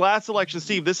last election,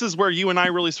 Steve, this is where you and I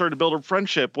really started to build a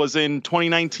friendship, was in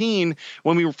 2019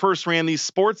 when we first ran these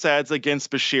sports ads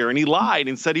against Bashir, and he lied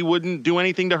and said he wouldn't do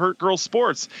anything to hurt girls'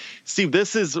 sports. Steve,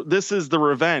 this is the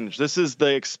revenge. This is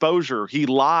the exposure. He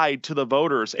lied to the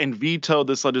voters and vetoed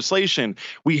this legislation.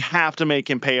 We have to make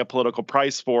him pay a political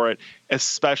price for it,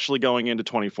 especially going into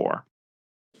 24.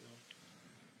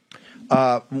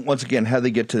 Once again, how do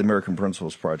they get to the American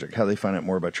Principles Project? How do they find out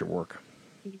more about your work?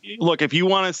 Look, if you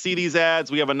want to see these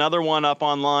ads, we have another one up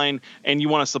online, and you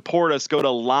want to support us, go to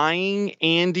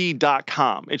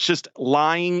lyingandy.com. It's just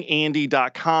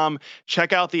lyingandy.com.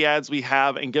 Check out the ads we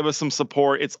have and give us some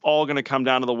support. It's all going to come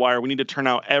down to the wire. We need to turn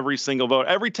out every single vote.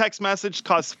 Every text message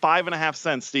costs 5.5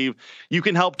 cents, Steve. You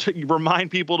can help to remind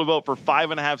people to vote for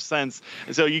 5.5 cents.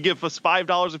 And so you give us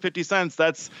 $5.50.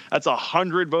 That's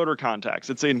 100 voter contacts.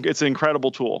 It's an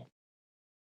incredible tool.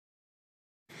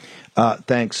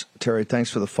 Thanks, Terry. Thanks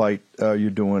for the fight you're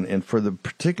doing, and for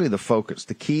particularly the focus.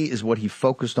 The key is what he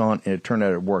focused on, and it turned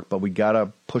out it worked. But we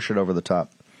gotta push it over the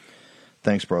top.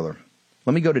 Thanks, brother.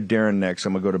 Let me go to Darren next.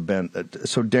 I'm gonna go to Ben.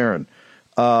 So Darren,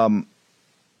 and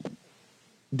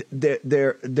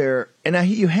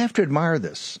you have to admire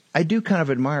this. I do kind of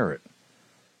admire it.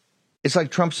 It's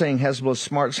like Trump saying Hezbollah is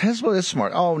smart. Hezbollah is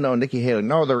smart. Oh no, Nikki Haley.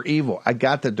 No, they're evil. I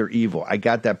got that they're evil. I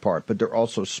got that part, but they're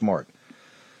also smart.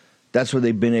 That's where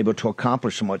they've been able to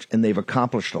accomplish so much, and they've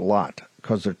accomplished a lot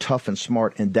because they're tough and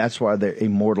smart, and that's why they're a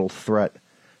mortal threat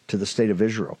to the state of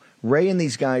Israel. Ray and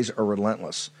these guys are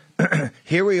relentless.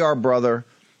 Here we are, brother.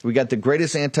 We got the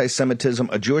greatest anti-Semitism.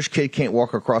 A Jewish kid can't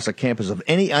walk across a campus of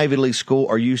any Ivy League school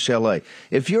or UCLA.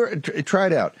 If you're try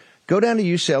it out, go down to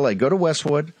UCLA, go to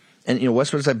Westwood. And,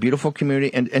 Westwood is that beautiful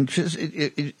community. And just,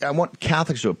 I want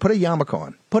Catholics to do it. Put a yarmulke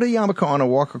on. Put a yarmulke on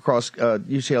and walk across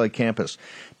UCLA campus.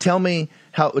 Tell me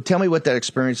what that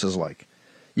experience is like.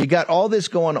 You got all this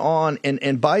going on, and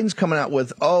Biden's coming out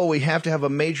with, we have to have a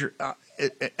major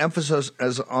emphasis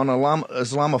on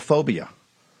Islamophobia.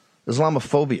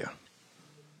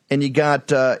 And you got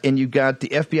the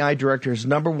FBI director, his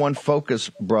number one focus,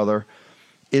 brother,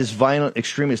 is violent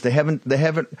extremists. They haven't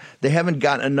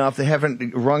gotten enough. They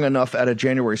haven't wrung enough out of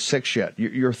January 6th yet.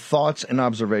 Your thoughts and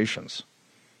observations.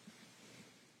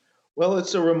 Well,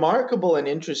 it's a remarkable and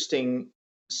interesting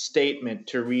statement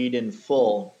to read in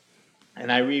full,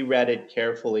 and I reread it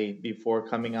carefully before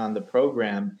coming on the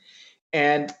program.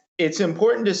 And it's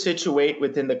important to situate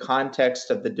within the context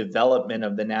of the development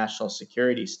of the national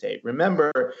security state.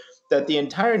 Remember that the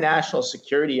entire national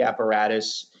security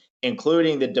apparatus,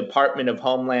 including the Department of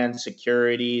Homeland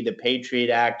Security, the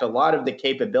Patriot Act, a lot of the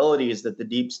capabilities that the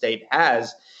deep state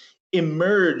has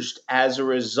emerged as a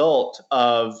result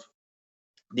of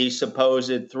the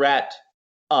supposed threat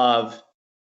of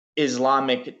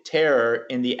Islamic terror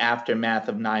in the aftermath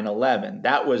of 9/11.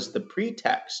 That was the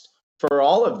pretext for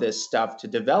all of this stuff to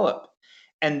develop.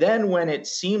 And then when it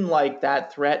seemed like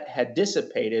that threat had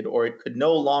dissipated, or it could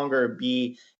no longer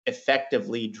be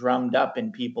effectively drummed up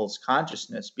in people's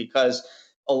consciousness, because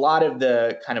a lot of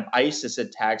the kind of ISIS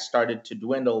attacks started to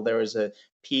dwindle. There was a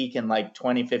peak in like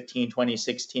 2015,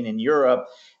 2016 in Europe,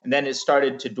 and then it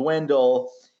started to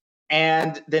dwindle.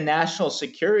 And the national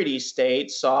security state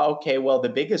saw, okay, well, the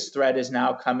biggest threat is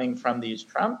now coming from these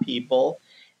Trump people.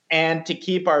 And to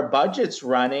keep our budgets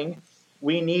running,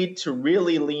 we need to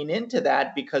really lean into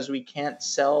that, because we can't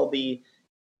sell the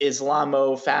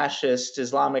Islamo-fascist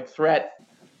Islamic threat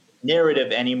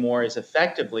narrative anymore as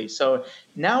effectively. So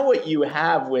now what you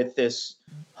have with this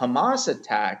Hamas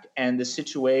attack and the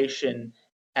situation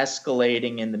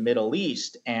escalating in the Middle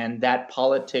East, and that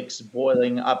politics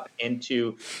boiling up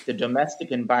into the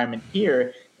domestic environment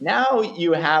here, now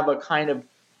you have a kind of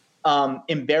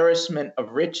embarrassment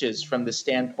of riches from the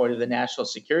standpoint of the national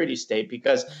security state,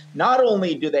 because not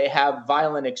only do they have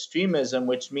violent extremism,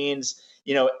 which means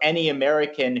any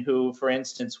American who, for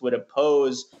instance, would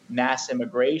oppose mass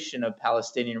immigration of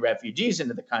Palestinian refugees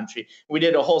into the country. We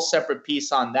did a whole separate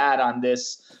piece on that, on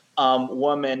this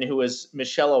woman who was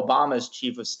Michelle Obama's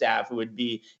chief of staff, who would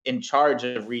be in charge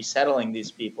of resettling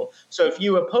these people. So if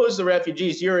you oppose the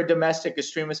refugees, you're a domestic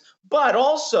extremist. But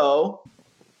also,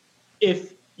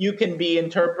 if you can be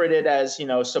interpreted as,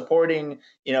 supporting,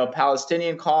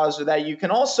 Palestinian cause, or that you can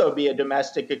also be a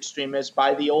domestic extremist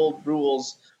by the old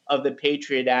rules of the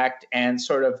Patriot Act and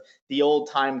sort of the old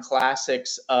time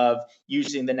classics of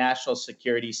using the national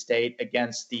security state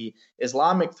against the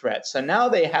Islamic threat. So now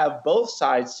they have both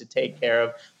sides to take care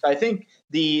of. So I think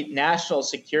the national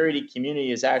security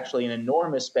community is actually an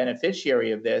enormous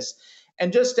beneficiary of this.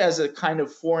 And just as a kind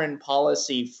of foreign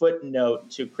policy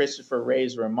footnote to Christopher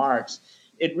Wray's remarks,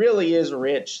 it really is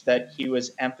rich that he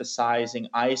was emphasizing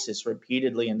ISIS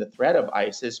repeatedly and the threat of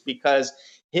ISIS, because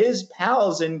his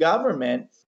pals in government,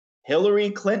 Hillary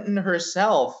Clinton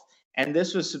herself, and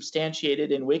this was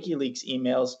substantiated in WikiLeaks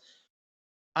emails,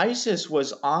 ISIS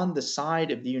was on the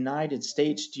side of the United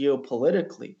States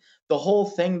geopolitically. The whole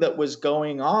thing that was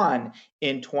going on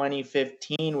in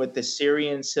 2015 with the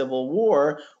Syrian civil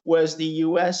war was the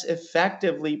U.S.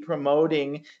 effectively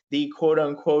promoting the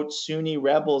quote-unquote Sunni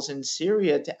rebels in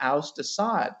Syria to oust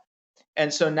Assad.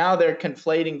 And so now they're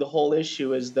conflating the whole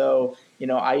issue as though,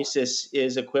 ISIS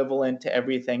is equivalent to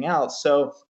everything else.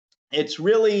 So it's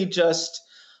really just,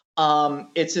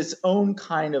 it's its own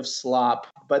kind of slop.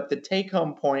 But the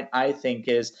take-home point, I think,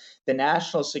 is the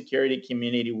national security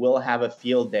community will have a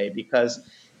field day, because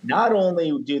not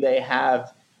only do they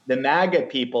have the MAGA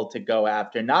people to go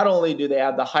after, not only do they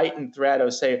have the heightened threat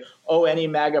of, say, any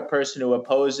MAGA person who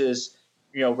opposes,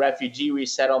 refugee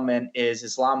resettlement is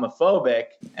Islamophobic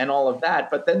and all of that,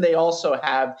 but then they also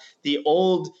have the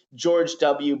old George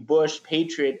W. Bush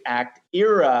Patriot Act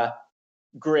era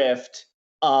grift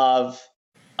of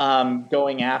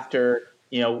going after,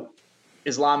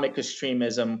 Islamic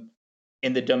extremism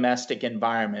in the domestic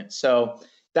environment. So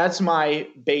that's my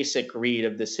basic read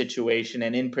of the situation,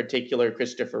 and in particular,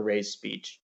 Christopher Wray's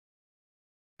speech.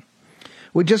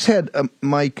 We just had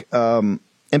Mike, and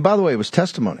by the way, it was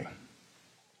testimony.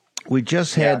 We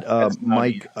just had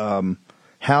Mike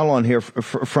Howell on here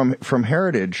from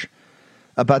Heritage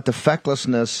about the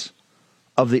fecklessness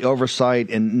of the oversight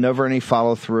and never any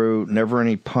follow through, never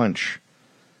any punch.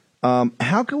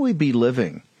 How can we be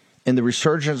living in the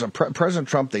resurgence of President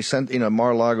Trump? They sent,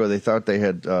 Mar-a-Lago. They thought they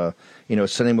had,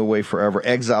 sent him away forever,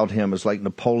 exiled him as like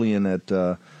Napoleon at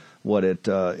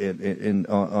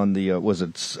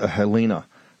Helena,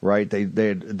 right?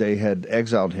 They had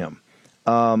exiled him.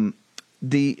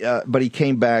 But he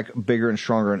came back bigger and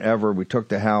stronger than ever. We took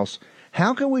the House.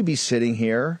 How can we be sitting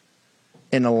here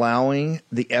and allowing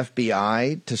the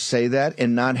FBI to say that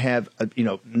and not have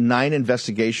 9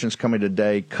 investigations coming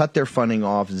today, cut their funding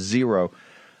off, 0?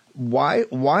 Why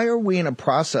are we in a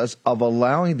process of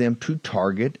allowing them to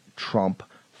target Trump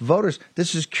voters?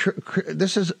 This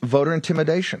is voter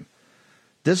intimidation.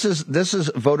 This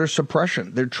is voter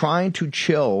suppression. They're trying to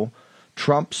chill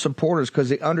Trump supporters because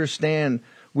they understand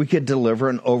we could deliver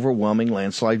an overwhelming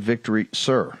landslide victory,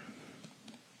 sir.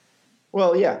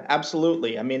 Well, yeah,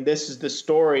 absolutely. I mean, this is the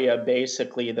story of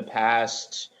basically the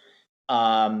past,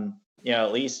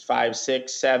 at least 5,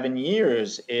 6, 7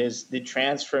 years, is the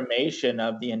transformation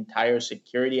of the entire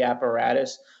security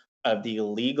apparatus, of the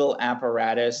legal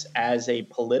apparatus, as a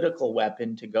political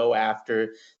weapon to go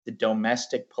after the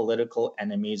domestic political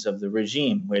enemies of the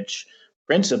regime, which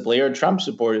principally are Trump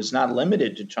supporters, not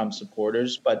limited to Trump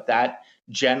supporters, but that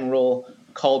general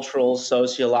cultural,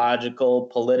 sociological,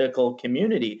 political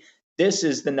community. This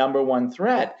is the number one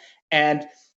threat. And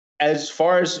as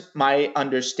far as my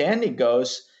understanding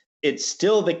goes, it's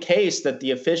still the case that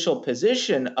the official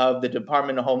position of the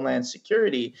Department of Homeland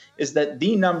Security is that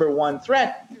the number one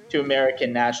threat to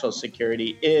American national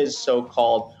security is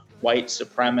so-called white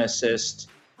supremacist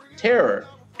terror.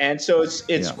 And so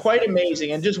it's quite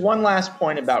amazing. And just one last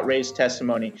point about Wray's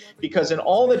testimony, because in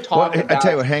all the talk about... I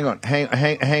tell you what, hang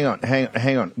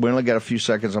on. We only got a few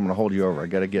seconds. I'm going to hold you over. I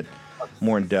got to get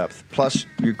more in depth. Plus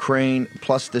Ukraine,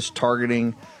 plus this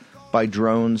targeting by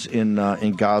drones in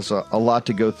Gaza. A lot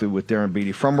to go through with Darren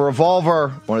Beattie from Revolver,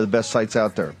 one of the best sites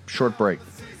out there. Short break.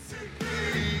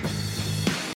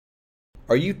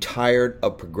 Are you tired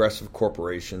of progressive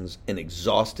corporations and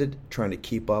exhausted trying to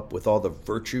keep up with all the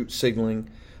virtue signaling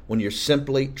when you're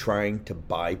simply trying to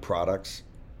buy products?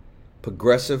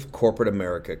 Progressive corporate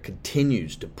America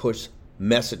continues to push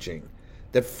messaging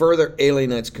that further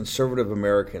alienates conservative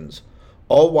Americans,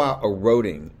 all while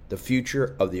eroding the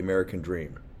future of the American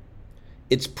dream.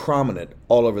 It's prominent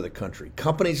all over the country.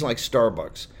 Companies like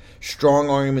Starbucks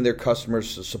strong-arming their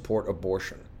customers to support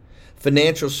abortion.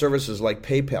 Financial services like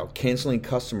PayPal canceling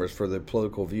customers for their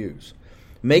political views.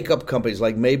 Makeup companies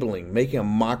like Maybelline making a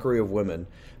mockery of women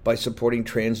by supporting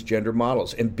transgender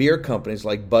models. And beer companies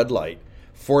like Bud Light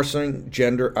forcing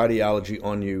gender ideology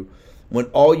on you when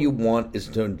all you want is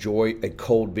to enjoy a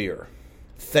cold beer.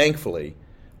 Thankfully,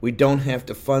 we don't have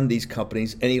to fund these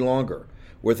companies any longer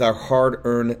with our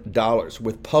hard-earned dollars.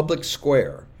 With Public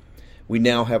Square, we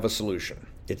now have a solution.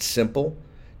 It's simple.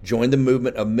 Join the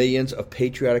movement of millions of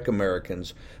patriotic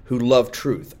Americans who love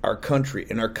truth, our country,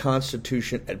 and our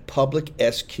Constitution at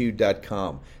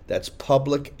publicsq.com. That's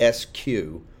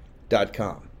publicsq.com.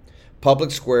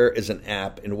 Public Square is an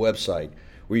app and website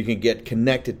where you can get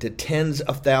connected to tens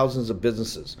of thousands of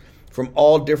businesses from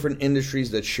all different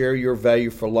industries that share your value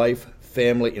for life,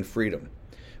 family, and freedom.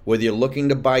 Whether you're looking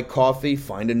to buy coffee,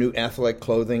 find a new athletic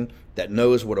clothing that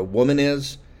knows what a woman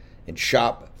is, and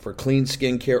shop for clean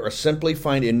skincare, or simply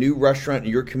find a new restaurant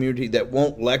in your community that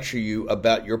won't lecture you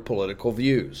about your political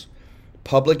views,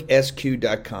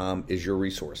 publicsq.com is your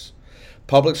resource.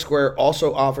 Public Square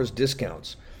also offers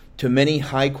discounts to many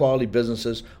high-quality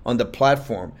businesses on the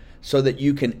platform so that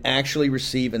you can actually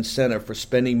receive incentive for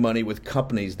spending money with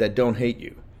companies that don't hate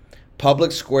you.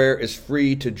 Public Square is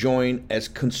free to join as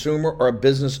consumer or a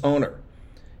business owner,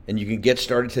 and you can get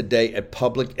started today at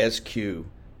publicsq.com.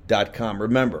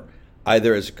 Remember,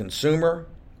 either as a consumer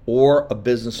or a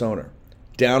business owner.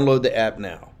 Download the app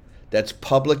now. That's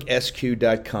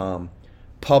publicsq.com,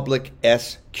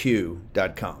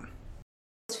 publicsq.com.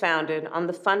 It's founded on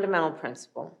the fundamental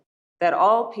principle that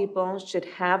all people should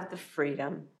have the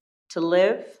freedom to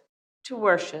live, to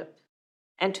worship,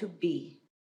 and to be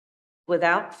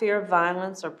without fear of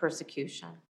violence or persecution.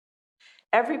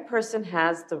 Every person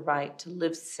has the right to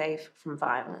live safe from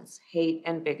violence, hate,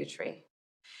 and bigotry.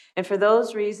 And for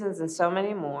those reasons and so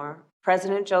many more,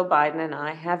 President Joe Biden and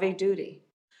I have a duty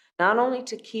not only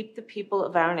to keep the people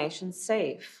of our nation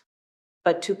safe,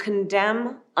 but to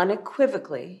condemn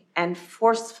unequivocally and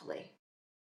forcefully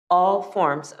all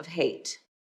forms of hate.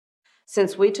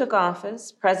 Since we took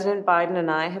office, President Biden and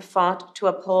I have fought to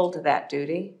uphold that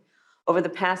duty. Over the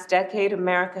past decade,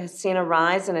 America has seen a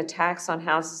rise in attacks on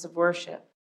houses of worship.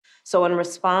 So in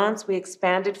response, we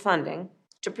expanded funding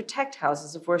to protect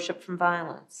houses of worship from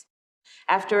violence.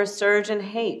 After a surge in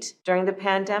hate during the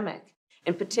pandemic,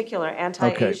 in particular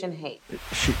anti-Asian hate.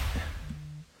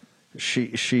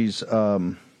 She's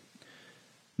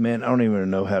man, I don't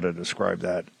even know how to describe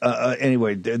that.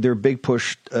 Anyway, their big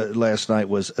push last night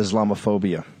was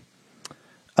Islamophobia.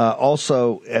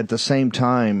 Also, at the same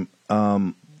time,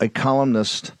 a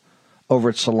columnist over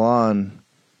at Salon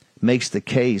makes the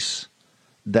case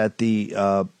that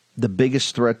the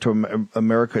biggest threat to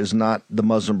America is not the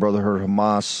Muslim Brotherhood,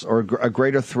 Hamas, or a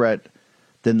greater threat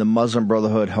than the Muslim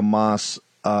Brotherhood, Hamas,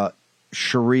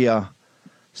 Sharia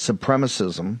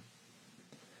supremacism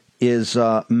is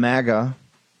MAGA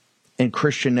and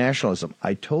Christian nationalism.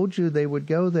 I told you they would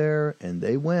go there, and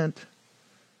they went.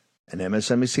 And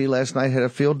MSNBC last night had a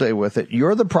field day with it.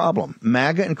 You're the problem.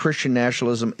 MAGA and Christian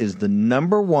nationalism is the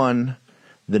number one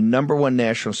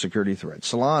national security threat.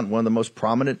 Salon, one of the most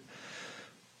prominent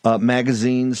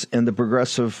magazines in the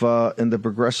progressive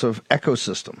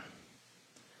ecosystem.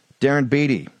 Darren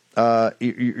Beattie,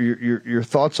 your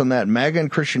thoughts on that? MAGA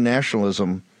and Christian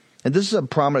nationalism. And this is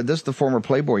the former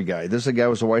Playboy guy. This is a guy who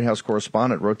was a White House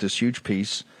correspondent, wrote this huge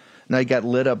piece. Now he got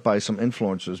lit up by some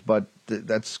influencers, but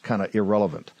that's kind of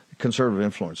irrelevant.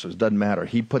 Conservative influencers, doesn't matter.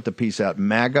 He put the piece out.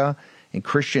 MAGA and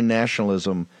Christian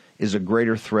nationalism is a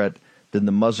greater threat than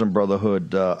the Muslim Brotherhood,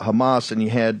 Hamas. And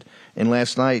you had, and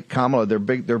last night, Kamala, their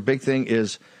big thing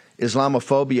is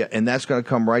Islamophobia, and that's going to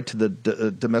come right to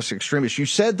the domestic extremists. You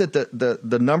said that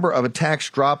the number of attacks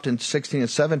dropped in 16 and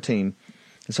 17.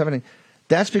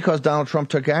 That's because Donald Trump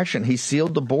took action. He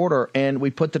sealed the border, and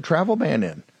we put the travel ban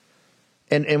in.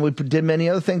 And we did many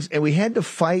other things, and we had to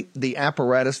fight the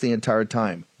apparatus the entire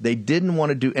time. They didn't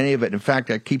want to do any of it. In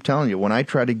fact, I keep telling you, when I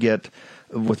try to get,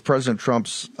 with President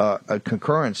Trump's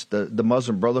concurrence, the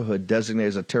Muslim Brotherhood designated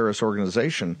as a terrorist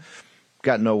organization,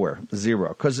 got nowhere, zero,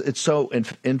 because it's so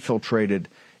infiltrated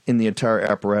in the entire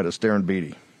apparatus. Darren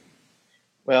Beattie.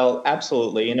 Well,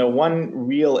 absolutely. You know, one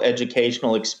real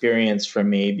educational experience for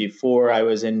me before I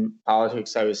was in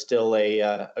politics, I was still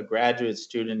a graduate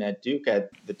student at Duke at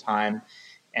the time,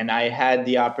 and I had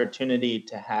the opportunity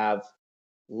to have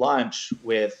lunch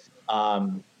with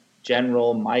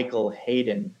General Michael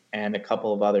Hayden and a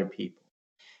couple of other people.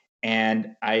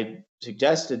 And I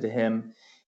suggested to him,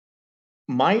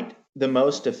 might the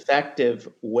most effective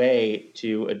way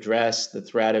to address the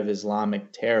threat of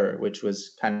Islamic terror, which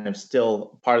was kind of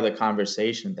still part of the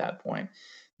conversation at that point,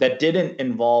 that didn't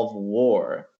involve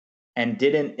war and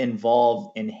didn't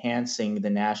involve enhancing the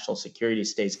national security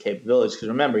state's capabilities, because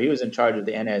remember, he was in charge of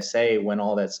the NSA when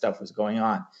all that stuff was going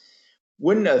on.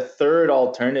 Wouldn't a third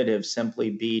alternative simply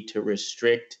be to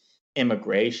restrict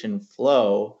immigration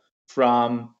flow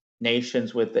from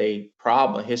nations with a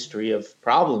history of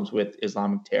problems with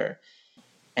Islamic terror?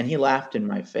 And he laughed in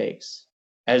my face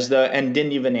and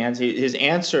didn't even answer. His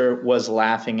answer was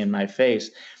laughing in my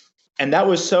face. And that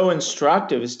was so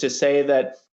instructive, is to say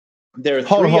that there are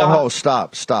Hold,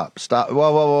 stop.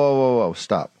 Whoa,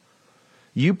 stop.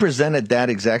 You presented that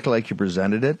exactly like you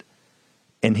presented it,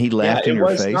 and he laughed in your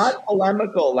face? It was not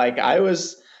polemical. Like I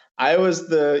was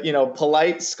the,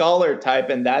 polite scholar type,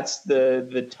 and that's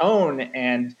the tone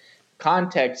and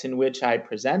context in which I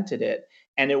presented it.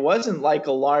 And it wasn't like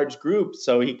a large group,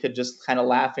 so he could just kind of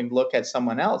laughing look at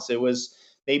someone else. It was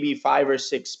maybe 5 or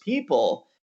 6 people.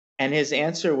 And his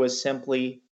answer was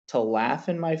simply to laugh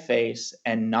in my face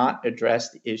and not address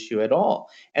the issue at all.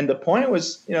 And the point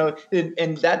was,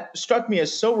 and that struck me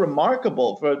as so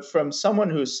remarkable from someone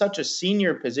who's such a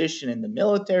senior position in the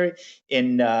military,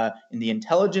 in the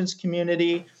intelligence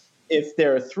community. If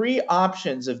there are 3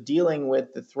 options of dealing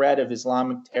with the threat of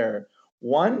Islamic terror,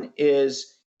 one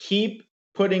is keep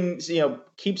stuffing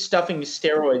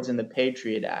steroids in the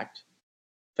Patriot Act,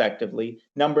 effectively.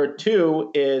 Number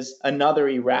 2 is another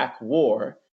Iraq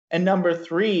war. And number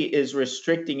 3 is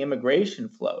restricting immigration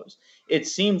flows. It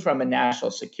seemed from a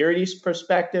national security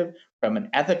perspective, from an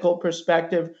ethical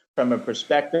perspective, from a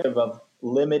perspective of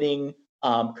limiting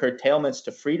curtailments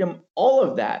to freedom, all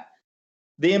of that.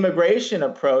 The immigration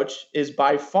approach is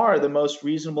by far the most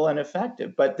reasonable and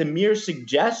effective. But the mere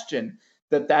suggestion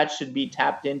that should be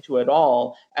tapped into at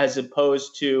all, as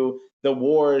opposed to the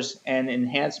wars and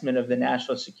enhancement of the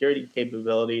national security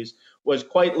capabilities, was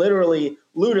quite literally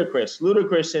ludicrous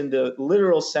in the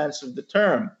literal sense of the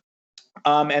term.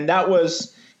 And that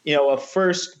was, a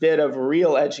first bit of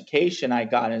real education I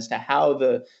got as to how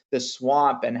the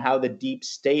swamp and how the deep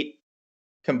state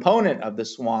component of the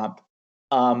swamp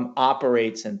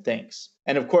operates and thinks.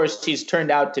 And of course, he's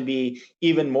turned out to be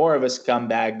even more of a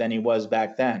scumbag than he was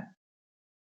back then.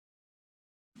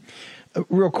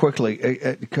 Real quickly,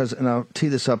 and I'll tee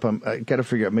this up. I got to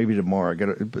figure out maybe tomorrow.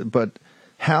 But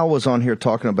Hal was on here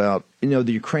talking about, the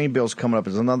Ukraine bill's coming up.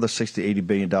 It's another $60-80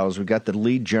 billion. We got the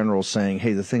lead general saying,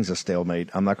 "Hey, the thing's a stalemate.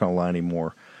 I'm not going to lie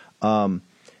anymore."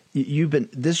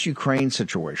 This Ukraine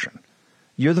situation.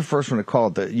 You're the first one to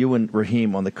call it. You and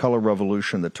Raheem on the color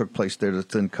revolution that took place there that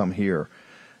didn't come here.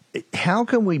 How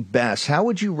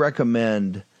would you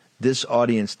recommend this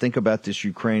audience think about this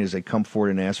Ukraine as they come forward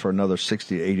and ask for another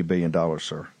 $60-80 billion,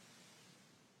 sir?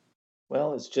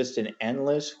 Well, it's just an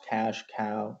endless cash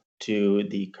cow to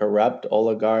the corrupt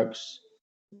oligarchs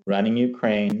running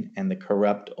Ukraine and the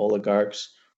corrupt oligarchs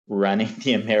running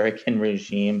the American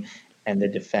regime and the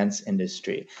defense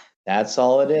industry. That's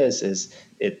all it is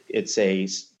it's a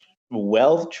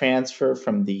wealth transfer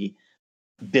from the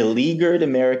beleaguered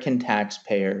American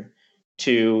taxpayer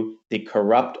to the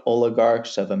corrupt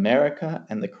oligarchs of America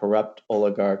and the corrupt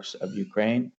oligarchs of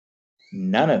Ukraine.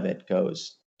 None of it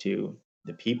goes to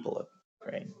the people of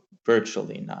Ukraine,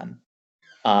 virtually none.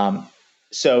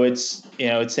 So it's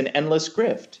an endless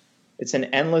grift. It's an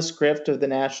endless grift of the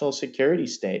national security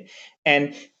state.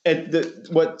 And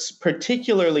what's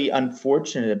particularly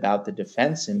unfortunate about the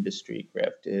defense industry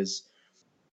grift is,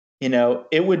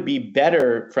 it would be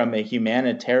better from a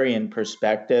humanitarian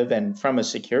perspective and from a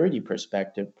security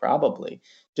perspective, probably,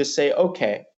 to say,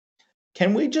 okay,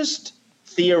 can we just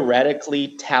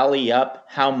theoretically tally up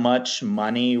how much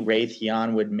money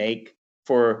Raytheon would make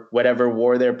for whatever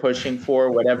war they're pushing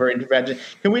for, whatever intervention?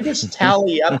 Can we just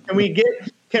tally up? Can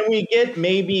we get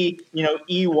maybe,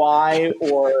 EY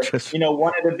or,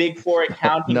 one of the big 4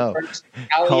 accounting firms to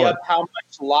tally up how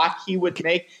much Lockheed would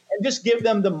make and just give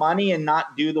them the money and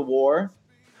not do the war?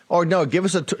 Or no, give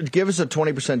us a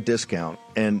 20% discount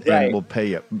and we'll pay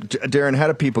you. Darren, how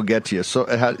do people get to you? So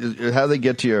how do they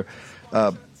get to your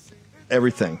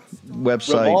everything?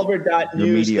 Website,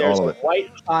 Revolver.news, media, there's all of a it.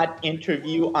 white-hot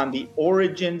interview on the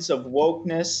origins of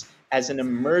wokeness as an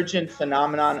emergent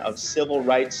phenomenon of civil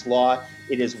rights law.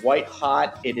 It is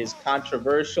white-hot, it is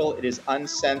controversial, it is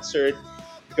uncensored.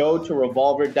 Go to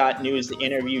Revolver.news. The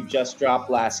interview just dropped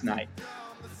last night.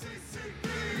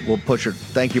 We'll push it.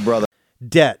 Thank you, brother.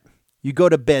 Debt. You go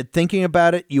to bed thinking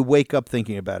about it, you wake up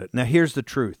thinking about it. Now, here's the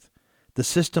truth. The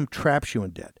system traps you in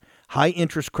debt.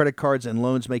 High-interest credit cards and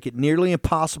loans make it nearly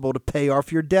impossible to pay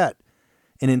off your debt.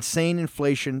 And insane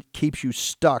inflation keeps you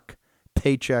stuck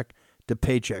paycheck to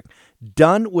paycheck.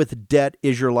 Done with Debt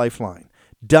is your lifeline.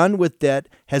 Done with Debt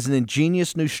has an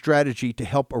ingenious new strategy to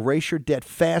help erase your debt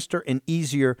faster and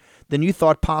easier than you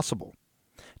thought possible.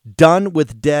 Done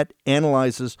with Debt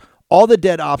analyzes all the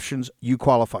debt options you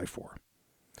qualify for.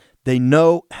 They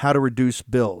know how to reduce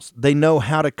bills. They know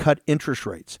how to cut interest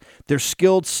rates. Their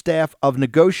skilled staff of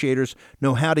negotiators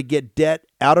know how to get debt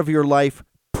out of your life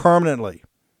permanently,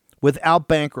 without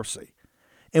bankruptcy,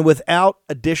 and without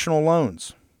additional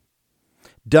loans.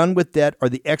 Done with Debt are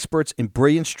the experts in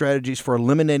brilliant strategies for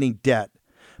eliminating debt,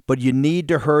 but you need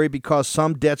to hurry because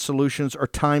some debt solutions are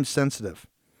time sensitive.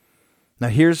 Now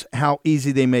here's how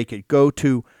easy they make it. Go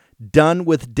to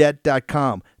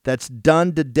donewithdebt.com. That's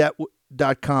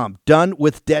donewithdebt.com.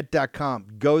 Donewithdebt.com.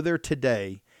 Go there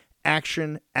today.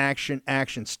 Action, action,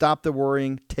 action. Stop the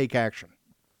worrying. Take action.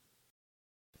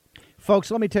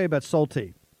 Folks, let me tell you about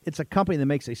Solti. It's a company that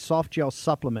makes a soft gel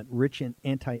supplement rich in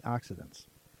antioxidants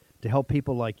to help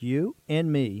people like you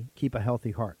and me keep a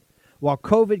healthy heart. While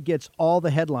COVID gets all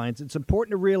the headlines, it's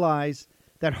important to realize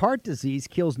that heart disease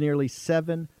kills nearly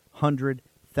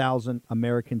 700,000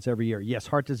 Americans every year. Yes,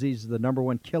 heart disease is the number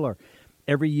one killer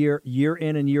every year, year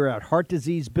in and year out. Heart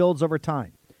disease builds over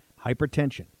time.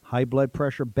 Hypertension, high blood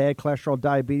pressure, bad cholesterol,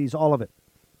 diabetes, all of it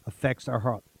affects our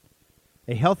heart.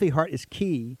 A healthy heart is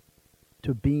key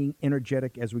to being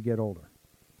energetic as we get older.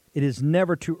 It is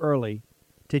never too early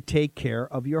to take care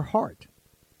of your heart.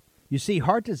 You see,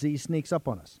 heart disease sneaks up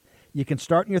on us. You can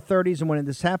start in your 30s, and when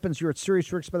this happens, you're at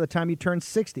serious risk by the time you turn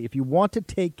 60. If you want to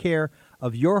take care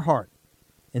of your heart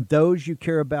and those you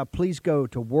care about, please go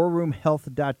to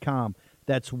warroomhealth.com.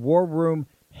 That's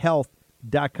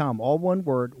warroomhealth.com. All one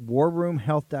word,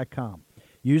 warroomhealth.com.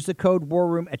 Use the code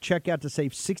WARROOM at checkout to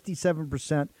save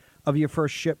 67% of your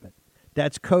first shipment.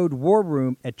 That's code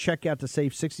WARROOM at checkout to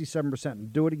save 67%.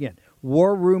 And do it again.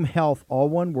 War Room Health, all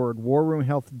one word,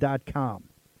 warroomhealth.com.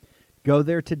 Go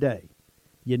there today.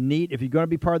 You need, if you're going to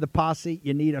be part of the posse,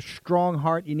 you need a strong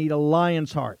heart. You need a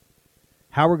lion's heart.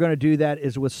 How we're going to do that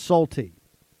is with Solti.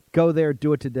 Go there,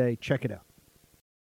 do it today. Check it out.